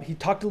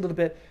talked a little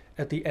bit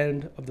at the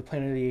end of the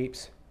Planet of the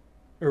Apes,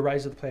 or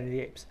Rise of the Planet of the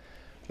Apes.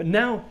 But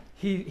now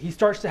he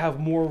starts to have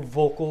more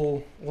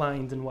vocal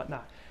lines and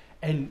whatnot.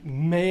 And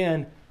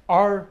man,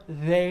 are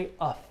they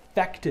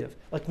effective.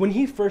 Like when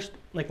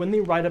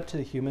they ride up to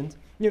the humans,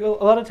 a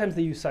lot of times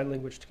they use sign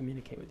language to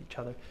communicate with each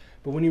other.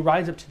 But when he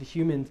rides up to the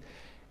humans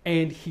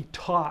and he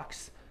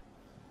talks,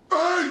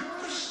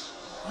 apes!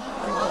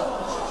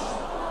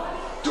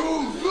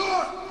 Do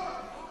not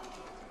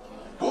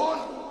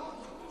want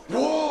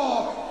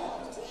war!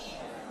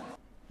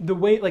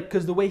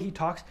 because the way he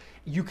talks,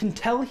 you can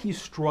tell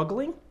he's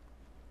struggling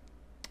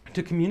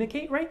to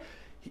communicate, right?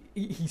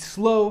 He's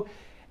slow,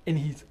 and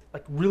he's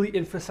like really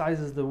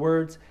emphasizes the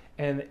words,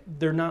 and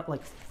they're not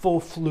like full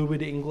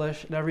fluid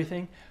English and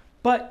everything.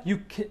 But you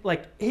can,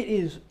 like, it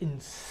is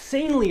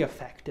insanely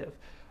effective,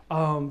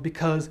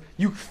 because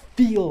you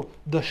feel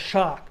the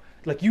shock.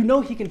 Like,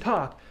 he can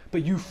talk,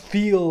 but you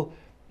feel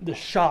the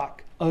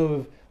shock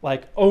of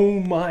like, oh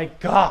my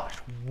gosh,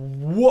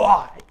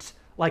 what?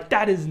 Like,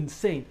 that is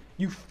insane.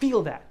 You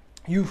feel that.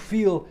 You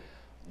feel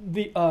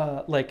the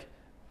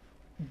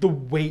the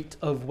weight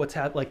of what's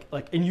happening.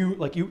 And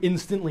you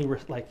instantly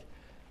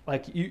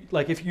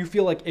if you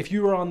feel like if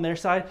you were on their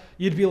side,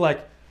 you'd be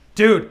like,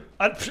 dude,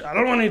 I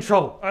don't want any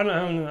trouble. I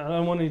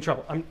don't want any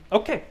trouble. I'm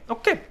okay.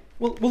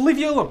 We'll leave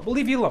you alone. We'll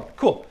leave you alone.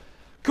 Cool.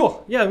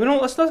 Yeah,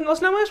 let's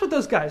not mess with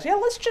those guys. Yeah,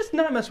 let's just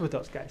not mess with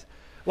those guys.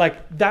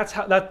 Like, that's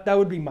how that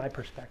would be my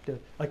perspective.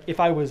 Like, if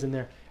I was in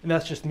there, and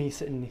that's just me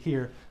sitting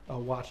here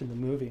watching the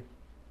movie.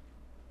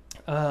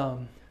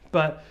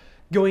 But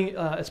going,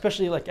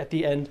 especially like at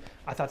the end,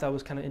 I thought that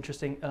was kind of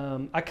interesting.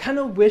 I kind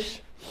of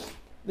wish,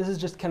 this is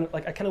just kind of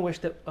like, I kind of wish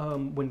that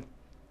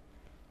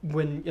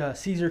when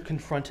Caesar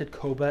confronted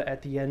Koba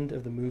at the end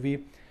of the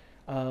movie,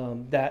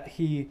 that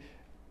he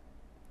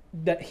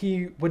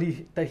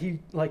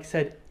like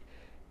said,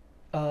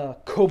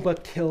 Koba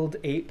killed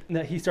ape, and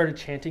that he started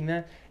chanting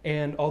that,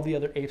 and all the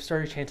other apes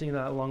started chanting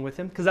that along with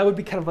him, because that would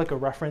be kind of like a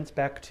reference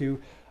back to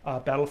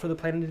Battle for the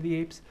Planet of the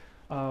Apes,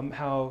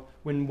 how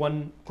when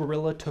one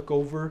gorilla took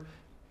over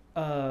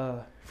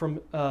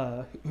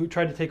who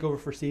tried to take over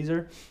for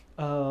Caesar,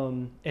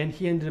 and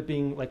he ended up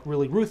being like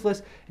really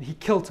ruthless, and he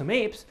killed some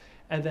apes,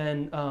 and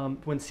then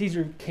when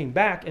Caesar came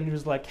back and he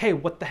was like, hey,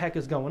 what the heck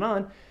is going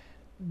on,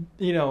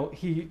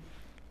 they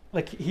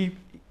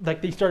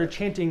started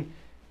chanting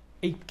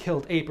ape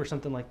killed ape or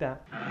something like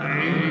that. Ape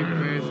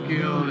has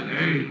killed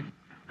ape.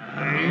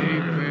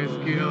 Ape has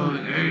killed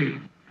ape.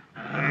 Ape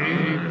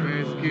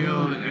has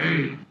killed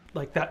ape.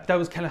 Like that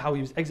was kind of how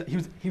he was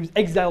he was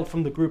exiled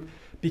from the group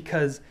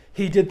because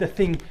he did the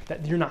thing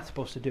that you're not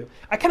supposed to do.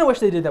 I kind of wish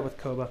they did that with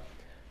Koba.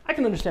 I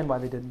can understand why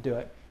they didn't do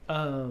it,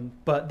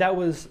 but that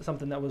was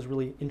something that was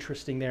really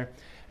interesting there.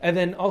 And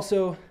then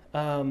also,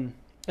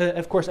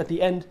 of course, at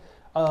the end,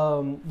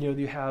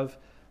 you have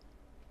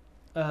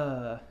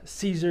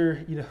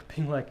Caesar,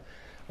 being like,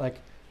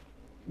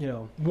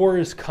 war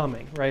is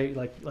coming, right?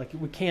 Like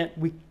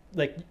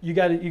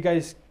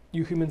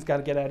you humans got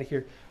to get out of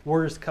here.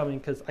 War is coming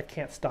because I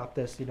can't stop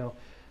this.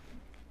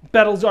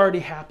 Battle's already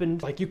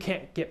happened. Like, you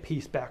can't get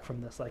peace back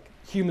from this. Like,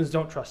 humans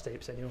don't trust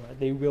apes anymore.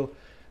 They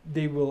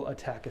will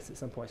attack us at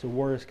some point. So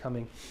war is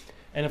coming,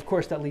 and of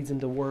course that leads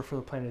into War for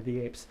the Planet of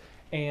the Apes.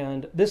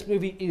 And this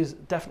movie is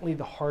definitely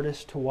the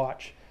hardest to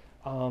watch.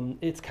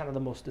 It's kind of the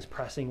most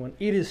depressing one.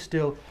 It is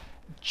still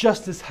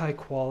just as high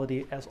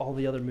quality as all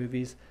the other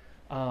movies,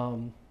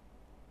 but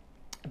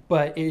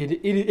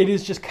it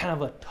is just kind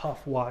of a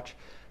tough watch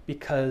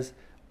because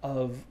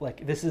of,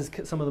 like, this is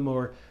some of the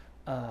more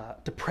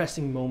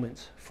depressing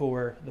moments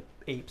for the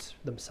apes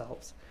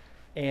themselves,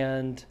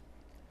 and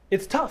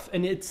it's tough.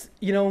 And it's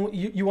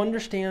you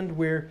understand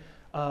where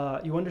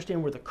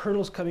the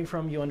Colonel's coming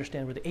from, you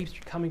understand where the apes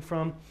are coming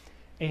from,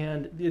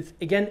 and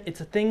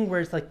it's a thing where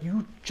it's like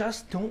you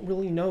just don't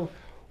really know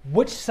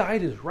which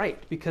side is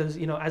right, because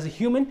as a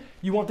human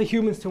you want the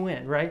humans to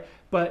win, right?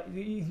 But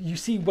you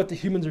see what the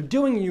humans are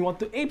doing and you want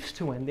the apes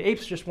to win. The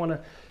apes just want to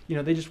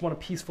they just want a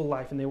peaceful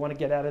life, and they want to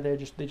get out of there.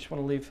 They just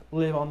want to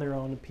live on their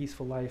own, a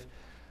peaceful life.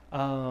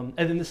 And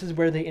then this is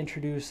where they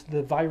introduce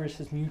the virus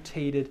has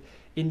mutated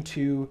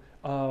into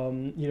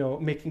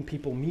making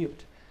people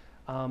mute,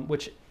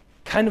 which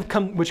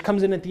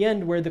comes in at the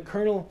end, where the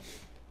Colonel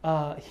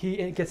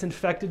he gets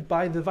infected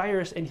by the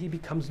virus and he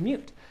becomes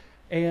mute.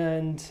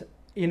 And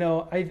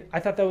I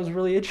thought that was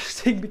really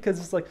interesting because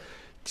it's like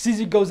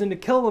Caesar goes in to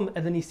kill him,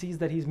 and then he sees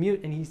that he's mute,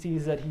 and he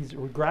sees that he's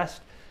regressed,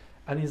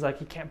 and he's like,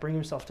 he can't bring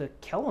himself to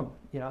kill him.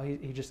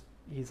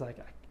 He's like,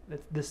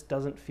 this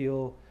doesn't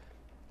feel.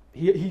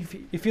 He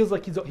feels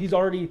like he's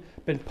already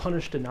been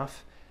punished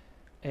enough,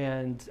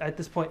 and at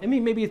this point, I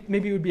mean, maybe it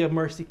would be a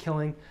mercy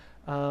killing,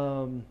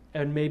 and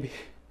maybe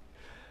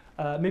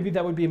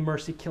that would be a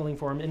mercy killing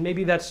for him, and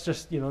maybe that's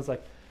just it's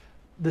like,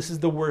 this is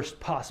the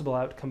worst possible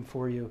outcome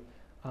for you.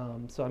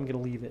 So I'm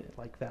gonna leave it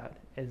like that.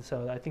 And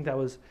so I think that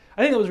was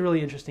a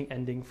really interesting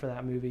ending for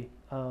that movie.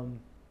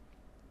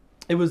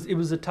 It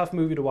was a tough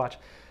movie to watch.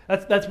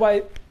 That's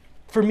why,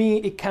 for me,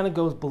 it kind of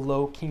goes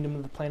below Kingdom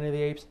of the Planet of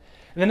the Apes.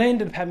 And then I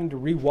ended up having to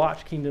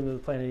rewatch Kingdom of the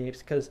Planet of the Apes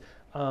because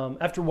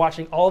after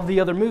watching all of the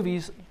other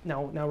movies,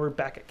 now we're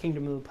back at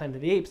Kingdom of the Planet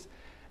of the Apes.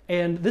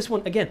 And this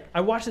one, again,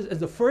 I watched this as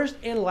the first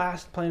and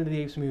last Planet of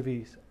the Apes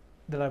movies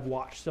that I've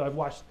watched. So I've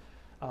watched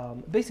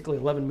basically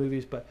 11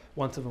 movies, but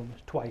once of them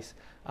twice.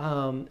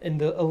 So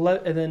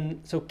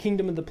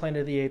Kingdom of the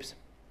Planet of the Apes.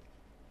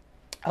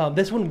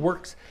 This one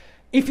works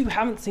if you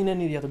haven't seen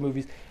any of the other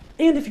movies,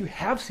 and if you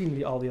have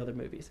seen all the other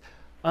movies.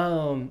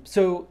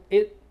 So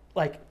it,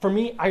 like, for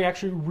me, I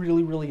actually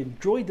really, really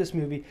enjoyed this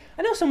movie.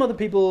 I know some other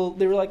people,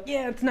 they were like,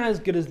 yeah, it's not as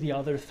good as the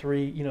other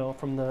three,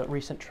 from the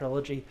recent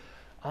trilogy.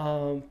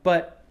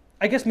 But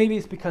I guess maybe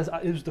it's because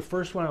it was the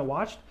first one I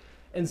watched.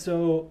 And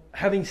so,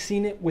 having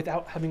seen it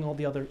without having all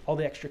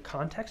the extra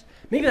context,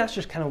 maybe that's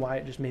just kind of why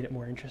it just made it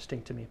more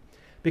interesting to me,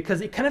 because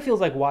it kind of feels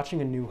like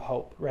watching A New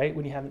Hope, right?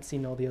 When you haven't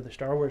seen all the other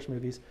Star Wars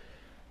movies,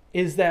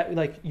 is that,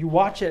 like, you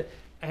watch it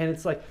and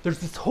it's like there's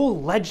this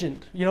whole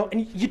legend,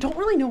 and you don't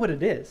really know what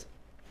it is.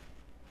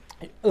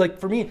 Like,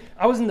 for me,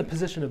 I was in the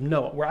position of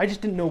Noah, where I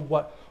just didn't know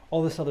what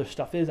all this other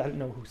stuff is. I didn't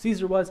know who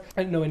Caesar was.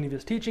 I didn't know any of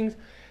his teachings,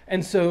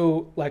 and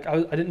so, like,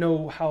 I didn't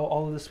know how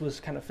all of this was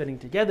kind of fitting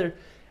together.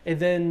 And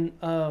then,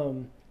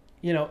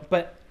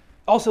 but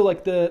also,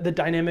 like, the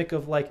dynamic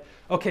of, like,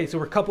 okay, so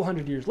we're a couple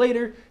hundred years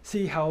later,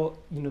 see how,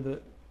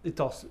 it's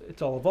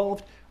all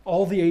evolved.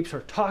 All the apes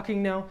are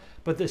talking now,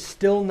 but they're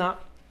still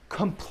not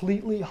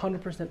completely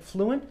 100%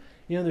 fluent.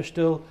 There's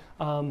still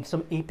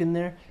some ape in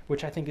there,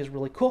 which I think is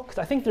really cool, because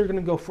I think they're going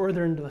to go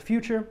further into the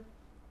future.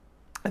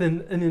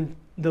 And then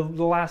the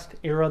last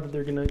era that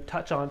they're going to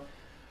touch on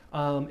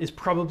is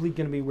probably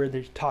going to be where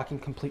they're talking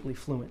completely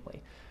fluently.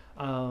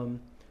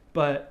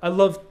 But I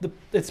love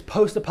it's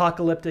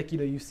post-apocalyptic.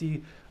 You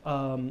see,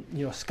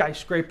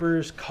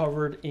 skyscrapers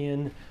covered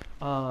in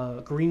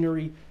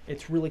greenery.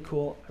 It's really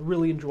cool. I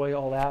really enjoy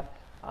all that.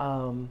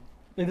 And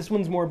this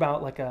one's more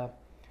about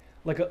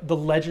the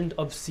legend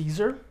of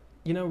Caesar,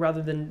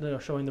 rather than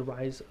showing the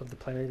rise of the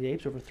Planet of the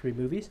Apes over 3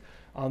 movies.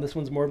 This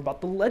one's more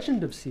about the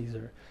legend of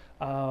Caesar.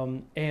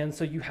 And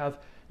so you have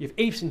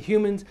apes and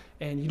humans,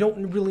 and you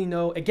don't really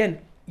know. Again,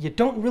 you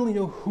don't really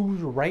know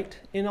who's right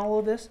in all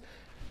of this.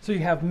 So you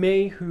have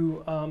May,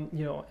 who,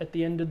 at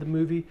the end of the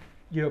movie,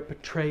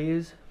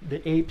 portrays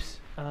the apes,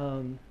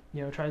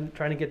 trying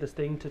to get this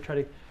thing to try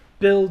to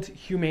build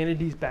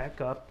humanity's back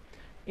up,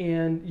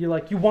 and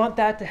you want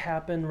that to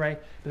happen, right?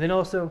 But then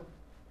also,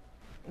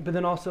 but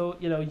then also,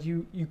 you know,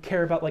 you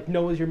care about, like,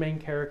 Noah's your main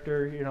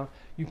character. You know,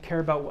 you care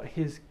about what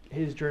his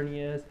journey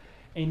is,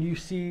 and you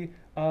see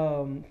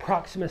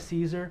Proxima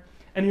Caesar,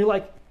 and you're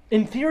like,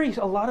 in theory,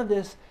 a lot of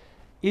this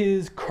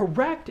is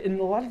correct, and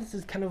a lot of this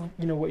is kind of,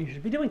 you know, what you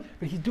should be doing,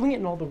 but he's doing it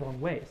in all the wrong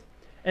ways.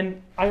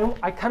 And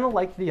I kind of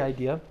like the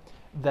idea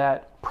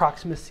that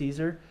Proxima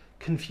Caesar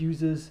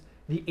confuses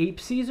the Ape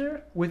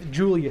Caesar with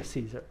Julius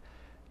Caesar.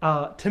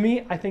 To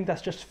me, I think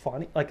that's just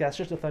funny. Like, that's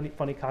just a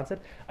funny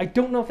concept. I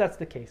don't know if that's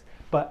the case,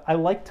 but I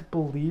like to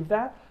believe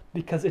that,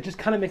 because it just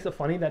kind of makes it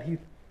funny that he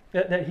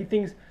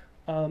thinks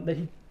that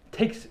he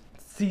takes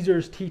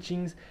Caesar's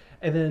teachings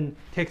and then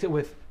takes it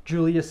with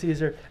Julius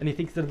Caesar, and he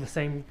thinks they're the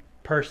same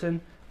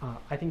person.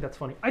 I think that's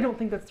funny. I don't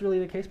think that's really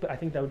the case, but I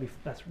think that'd be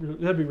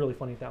really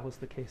funny if that was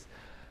the case.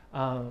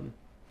 So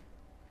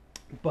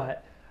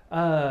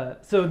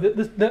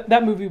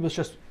that movie was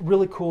just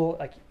really cool.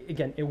 Like,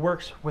 again, it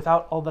works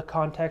without all the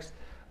context,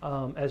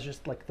 as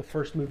just like the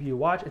first movie you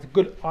watch. It's a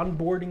good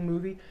onboarding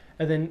movie,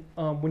 and then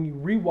when you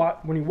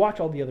watch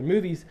all the other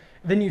movies,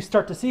 then you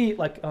start to see,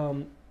 like,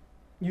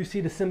 you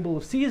see the symbol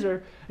of Caesar,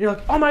 and you're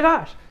like, oh my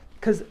gosh,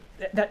 because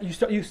that you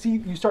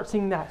start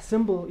seeing that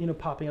symbol, you know,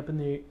 popping up in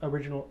the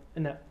original,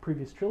 in that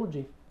previous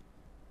trilogy.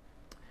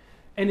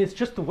 And it's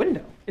just the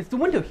window. It's the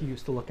window he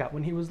used to look at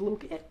when he was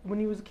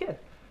a kid.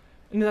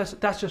 And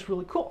that's just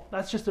really cool.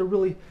 That's just a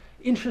really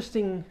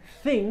interesting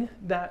thing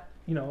that,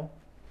 you know,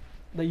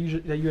 that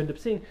you end up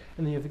seeing,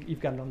 and then you've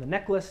got it on the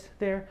necklace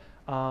there.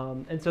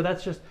 And so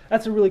that's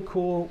a really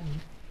cool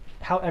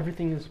how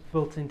everything is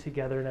built in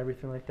together and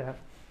everything like that.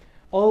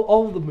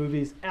 All of the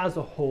movies as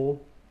a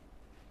whole,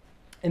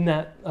 in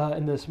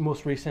this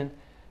most recent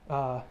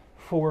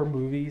 4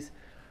 movies,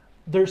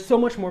 they're so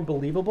much more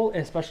believable,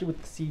 and especially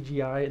with the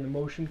CGI and the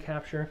motion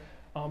capture.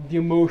 The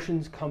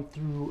emotions come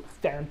through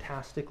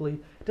fantastically.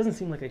 It doesn't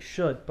seem like they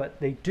should, but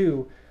they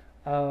do.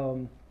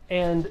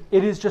 And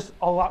it is just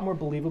a lot more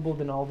believable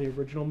than all the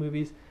original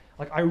movies.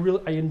 Like, I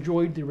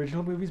enjoyed the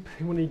original movies, but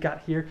when we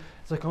got here,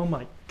 it's like, oh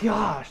my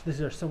gosh,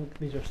 these are so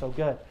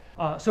good.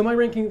 So my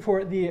ranking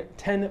for the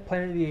 10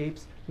 Planet of the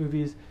Apes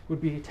movies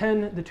would be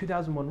 10, the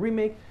 2001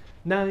 remake.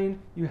 9,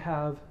 you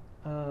have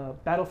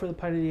Battle for the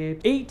Planet of the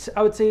Apes. 8,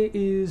 I would say,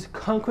 is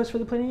Conquest for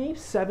the Planet of the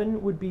Apes.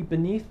 7 would be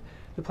Beneath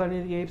the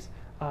Planet of the Apes.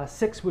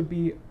 6 would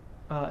be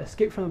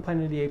Escape from the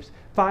Planet of the Apes.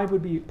 5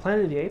 would be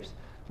Planet of the Apes,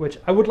 which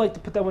I would like to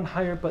put that one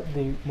higher, but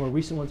the more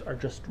recent ones are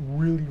just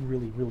really,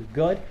 really, really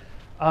good.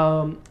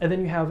 And then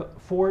you have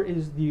 4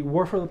 is the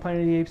War for the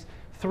Planet of the Apes.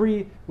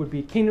 3 would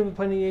be Kingdom of the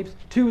Planet of the Apes.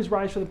 2 is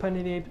Rise for the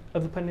Planet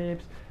of the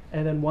Apes,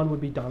 and then 1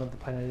 would be Dawn of the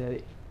Planet of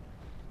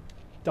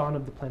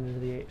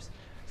the Apes.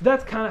 So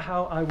that's kind of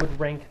how I would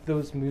rank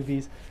those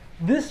movies.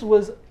 This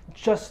was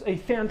just a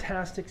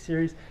fantastic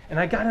series, and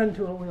I got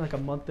into it only like a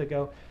month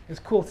ago. It's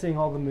cool seeing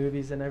all the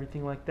movies and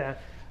everything like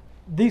that.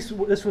 This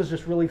was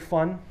just really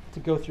fun to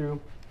go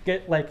through.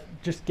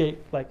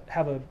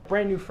 Have a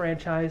brand new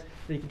franchise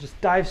that you can just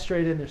dive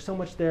straight in. There's so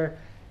much there,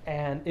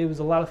 and it was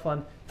a lot of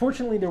fun.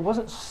 Fortunately, there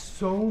wasn't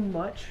so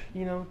much,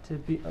 you know, to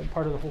be a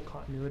part of the whole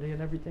continuity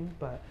and everything.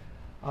 But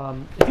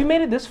if you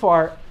made it this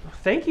far,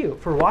 thank you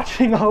for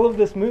watching all of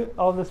this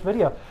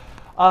video.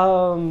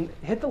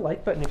 Hit the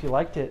like button if you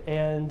liked it,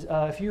 and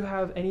if you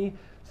have any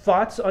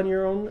thoughts on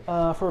your own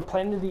for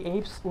Planet of the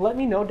Apes, let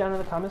me know down in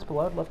the comments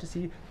below. I'd love to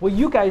see what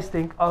you guys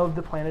think of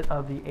the Planet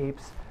of the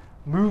Apes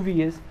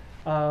movies.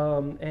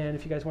 And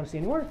if you guys want to see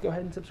any more, go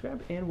ahead and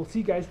subscribe, and we'll see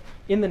you guys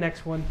in the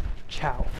next one. Ciao.